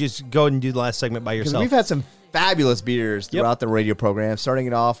James, just go ahead and do the last segment by yourself. We've had some fabulous beers throughout the radio program, starting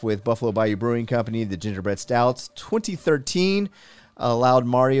it off with Buffalo Bayou Brewing Company, the Gingerbread Stouts. 2013 allowed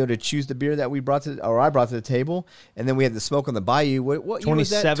Mario to choose the beer that I brought to the table, and then we had the Smoke on the Bayou. What year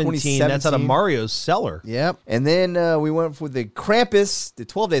was that? 2017. That's out of Mario's cellar. Yep. And then we went with the Krampus, the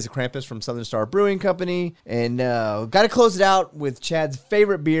 12 Days of Krampus from Southern Star Brewing Company, and got to close it out with Chad's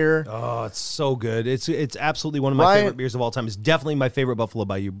favorite beer. Oh, it's so good. It's absolutely one of my favorite beers of all time. It's definitely my favorite Buffalo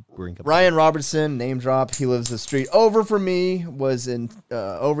Bayou Brewing Company. Ryan Robertson, name drop. He lives the street over from me. Was in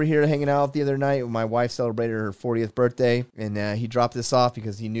over here hanging out the other night. My wife celebrated her 40th birthday, and he dropped this off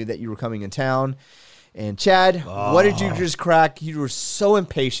because he knew that you were coming in town. And Chad, what did you just crack? You were so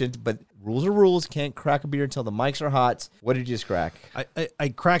impatient, but rules are rules. Can't crack a beer until the mics are hot. What did you just crack? I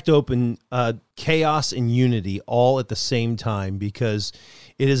cracked open Chaos and Unity all at the same time because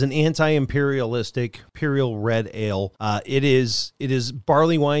it is an anti-imperialistic Imperial Red Ale. It is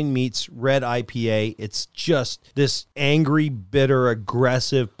barley wine meets red IPA. It's just this angry, bitter,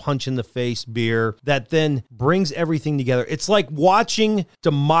 aggressive, punch-in-the-face beer that then brings everything together. It's like watching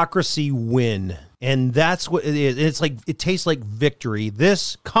democracy win. And that's what it is. It's like, it tastes like victory.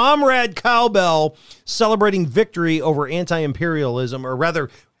 This Comrade Cowbell celebrating victory over anti-imperialism, or rather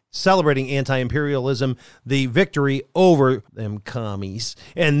celebrating anti-imperialism, the victory over them commies.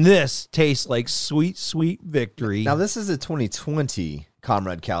 And this tastes like sweet, sweet victory. Now, this is a 2020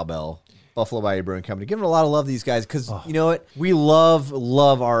 Comrade Cowbell. Buffalo Bayou Brewing Company. Giving a lot of love to these guys because, you know what? We love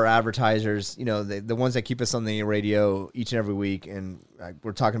our advertisers, you know, the ones that keep us on the radio each and every week. And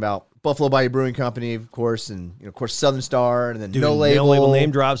we're talking about Buffalo Bayou Brewing Company, of course, and, you know, of course, Southern Star, and then No Label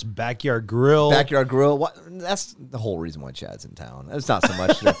name drops, Backyard Grill. That's the whole reason why Chad's in town. It's not so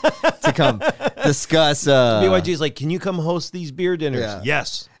much to come discuss. BYG's like, can you come host these beer dinners? Yeah.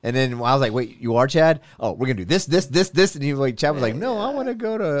 Yes. And then I was like, wait, you are Chad? Oh, we're going to do this. And he was like, Chad was like, no, I want to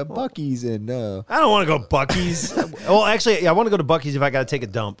go to Buc-ee's. And I don't want to go Buc-ee's. Well, actually, I want to go to Buc-ee's if I got to take a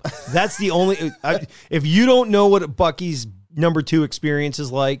dump. That's the only, if you don't know what a Buc-ee's number 2 experience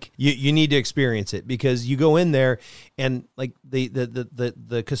is like, you need to experience it, because you go in there and like the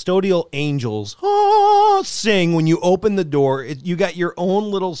custodial angels sing when you open the door. You got your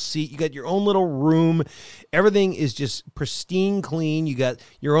own little seat, you got your own little room. Everything is just pristine clean. You got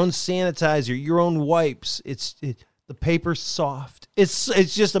your own sanitizer, your own wipes. The paper's soft. It's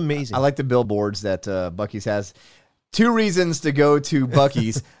just amazing. I like the billboards that Buc-ee's has. 2 reasons to go to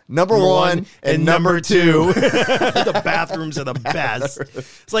Buc-ee's. Number 1 and number 2. The bathrooms are the best.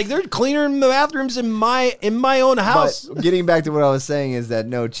 It's like they're cleaner than the bathrooms in my own house. But getting back to what I was saying is that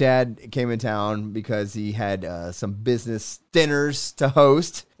no, Chad came in town because he had some business dinners to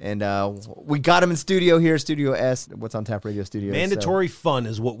host, and we got him in studio here, Studio S, What's on Tap Radio Studio. Mandatory fun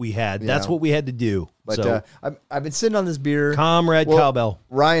is what we had. That's what we had to do. But I've been sitting on this beer. Comrade Cowbell.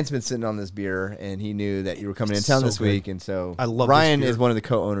 Ryan's been sitting on this beer, and he knew that you were coming in town this week, and so I love Ryan is one of the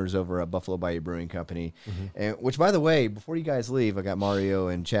co-owners over at Buffalo Bayou Brewing Company. And which, by the way, before you guys leave, I got Mario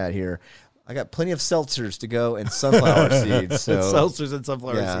and Chad here. I got plenty of seltzers to go and sunflower seeds. So seltzers and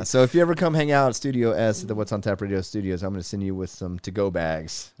sunflower seeds. So if you ever come hang out at Studio S at the What's on Tap Radio Studios, I'm going to send you with some to-go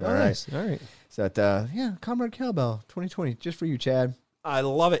bags. All right. All right. So Comrade Cowbell 2020, just for you, Chad. I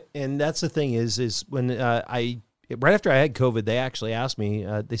love it. And that's the thing is when right after I had COVID, they actually asked me,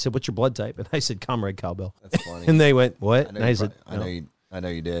 they said, what's your blood type? And I said, Comrade Cowbell. That's funny. And they went, what? And I said, I know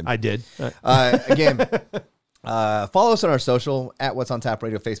you did. I did. Again, follow us on our social, at What's on Tap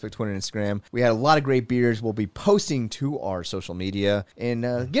Radio, Facebook, Twitter, and Instagram. We had a lot of great beers we'll be posting to our social media.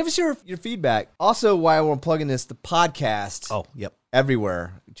 And give us your feedback. Also, while we're plugging this, the podcast. Oh, yep.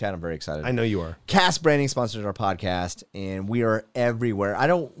 Everywhere. Chad, I'm very excited. I know you are. Cask Branding sponsors our podcast, and we are everywhere. I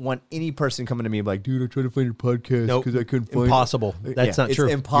don't want any person coming to me like, dude, I tried to find your podcast because I couldn't find it. Impossible. That's not true.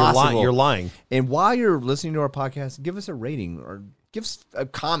 It's impossible. You're lying. And while you're listening to our podcast, give us a rating or give us a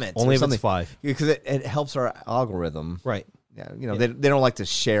comment. Only or if something. it's 5. Because it helps our algorithm. Right. Yeah, they don't like to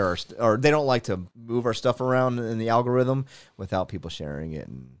share or they don't like to move our stuff around in the algorithm without people sharing it.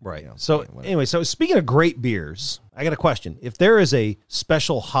 And, right. Anyway, so speaking of great beers, I got a question. If there is a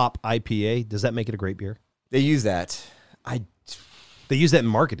special hop IPA, does that make it a great beer? They use that. They use that in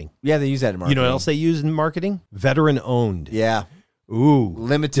marketing. Yeah, they use that in marketing. You know what else they use in marketing? Veteran owned. Yeah. Ooh.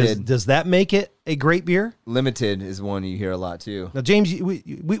 Limited. Does that make it a great beer? Limited is one you hear a lot too. Now, James,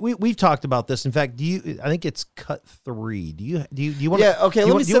 we've talked about this. In fact, I think it's cut 3. Do you want? Yeah. Okay.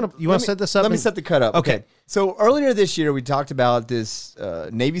 You want to set this up? Let me set the cut up. Okay. So earlier this year, we talked about this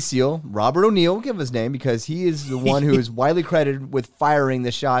Navy SEAL, Robert O'Neill. We'll give him his name because he is the one who is widely credited with firing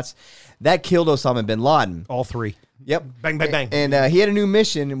the shots that killed Osama bin Laden. All 3. Yep. Bang, bang, bang. And he had a new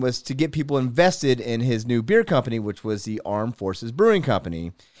mission and was to get people invested in his new beer company, which was the Armed Forces Brewing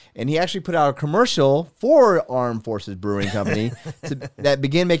Company. And he actually put out a commercial for Armed Forces Brewing Company that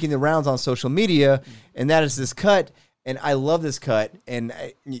began making the rounds on social media. And that is this cut. And I love this cut. And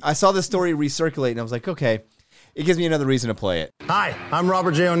I saw this story recirculate, and I was like, okay, it gives me another reason to play it. Hi, I'm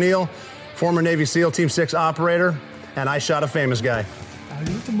Robert J. O'Neill, former Navy SEAL Team 6 operator, and I shot a famous guy.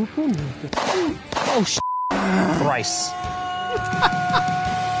 Oh, thrice.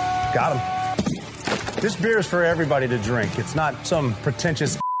 Got him. This beer is for everybody to drink. It's not some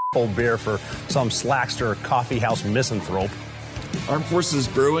pretentious old beer for some slackster coffee house misanthrope. Armed Forces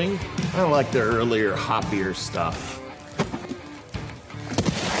Brewing? I don't like their earlier hop beer stuff.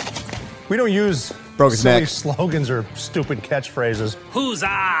 We don't use silly slogans or stupid catchphrases. Huzzah!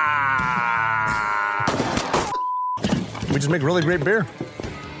 We just make really great beer.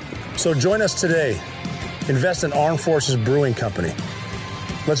 So join us today. Invest in Armed Forces Brewing Company.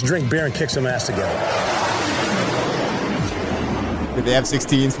 Let's drink beer and kick some ass together. If they have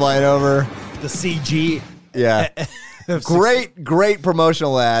F-16s flying over. The CG. Yeah. Great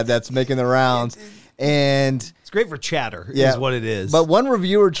promotional ad that's making the rounds. And it's great for chatter, is what it is. But one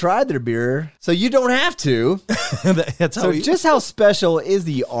reviewer tried their beer, so you don't have to. Just how special is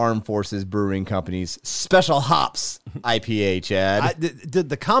the Armed Forces Brewing Company's Special Hops IPA, Chad?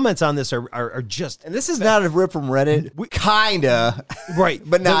 The comments on this are just... And this is not a rip from Reddit. Kinda. Right.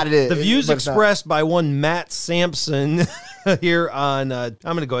 But not it. The views expressed by one Matt Sampson here on... I'm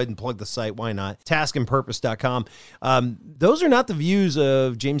going to go ahead and plug the site. Why not? taskandpurpose.com. Those are not the views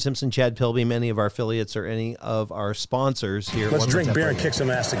of James Simpson, Chad Pilbeam, any of our affiliates, or any of our sponsors here. Let's drink beer and kick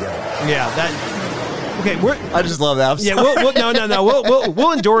some ass together. Yeah, okay. I just love that. Yeah,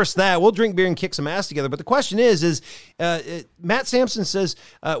 we'll endorse that. We'll drink beer and kick some ass together. But the question is Matt Sampson says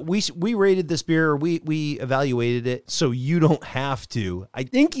we rated this beer, or we evaluated it, so you don't have to. I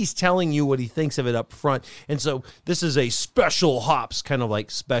think he's telling you what he thinks of it up front. And so this is a special hops, kind of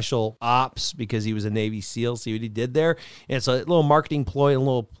like special ops, because he was a Navy SEAL. See what he did there? And it's a little marketing ploy, and a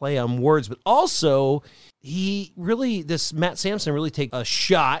little play on words, but also this Matt Sampson really take a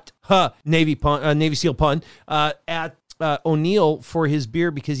shot, Navy SEAL pun, at O'Neill for his beer,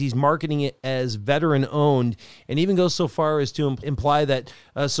 because he's marketing it as veteran owned, and even goes so far as to imply that,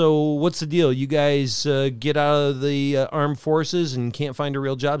 so what's the deal? You guys get out of the armed forces and can't find a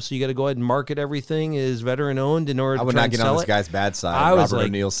real job, so you got to go ahead and market everything as veteran owned in order to try and sell it? I would not get on this guy's bad side, Robert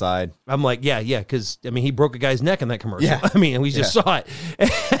O'Neill's side. I'm like, yeah, because, he broke a guy's neck in that commercial. Yeah. We just saw it.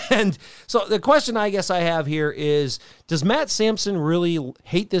 And so the question I guess I have here is, does Matt Sampson really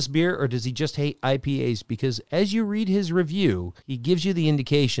hate this beer, or does he just hate IPAs? Because as you read his review, he gives you the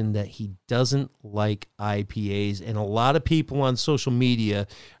indication that he doesn't like IPAs, and a lot of people on social media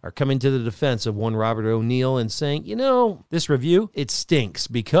are coming to the defense of one Robert O'Neill and saying, this review, it stinks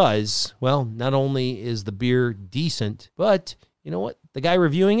because, well, not only is the beer decent, but you know what? The guy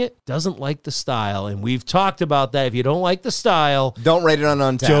reviewing it doesn't like the style, and we've talked about that. If you don't like the style, don't rate it on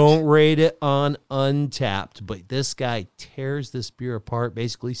Untappd. Don't rate it on Untappd. But this guy tears this beer apart,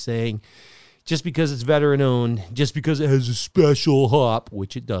 basically saying, just because it's veteran owned, just because it has a special hop,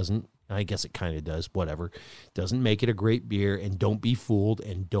 which it doesn't, I guess it kind of does, whatever. Doesn't make it a great beer, and don't be fooled,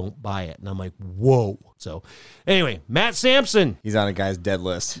 and don't buy it. And I'm like, whoa. So anyway, Matt Sampson. He's on a guy's dead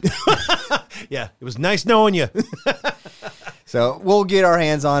list. Yeah, it was nice knowing you. So we'll get our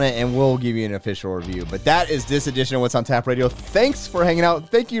hands on it, and we'll give you an official review. But that is this edition of What's on Tap Radio. Thanks for hanging out.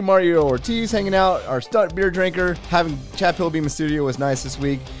 Thank you, Mario Ortiz, hanging out. Our stunt beer drinker. Having Chad Pilbeam in the studio was nice this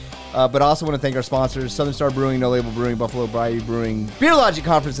week. But I also want to thank our sponsors, Southern Star Brewing, No Label Brewing, Buffalo Bayou Brewing, Beer Logic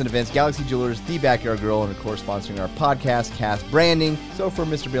Conference and Events, Galaxy Jewelers, The Backyard Grill, and of course sponsoring our podcast, Cask Branding. So for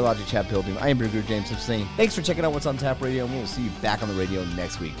Mr. Beer Logic, Chad Pilbeam, I am Brewer Guru James Simpson. Thanks for checking out What's on Tap Radio, and we'll see you back on the radio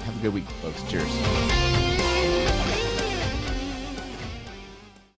next week. Have a good week, folks. Cheers.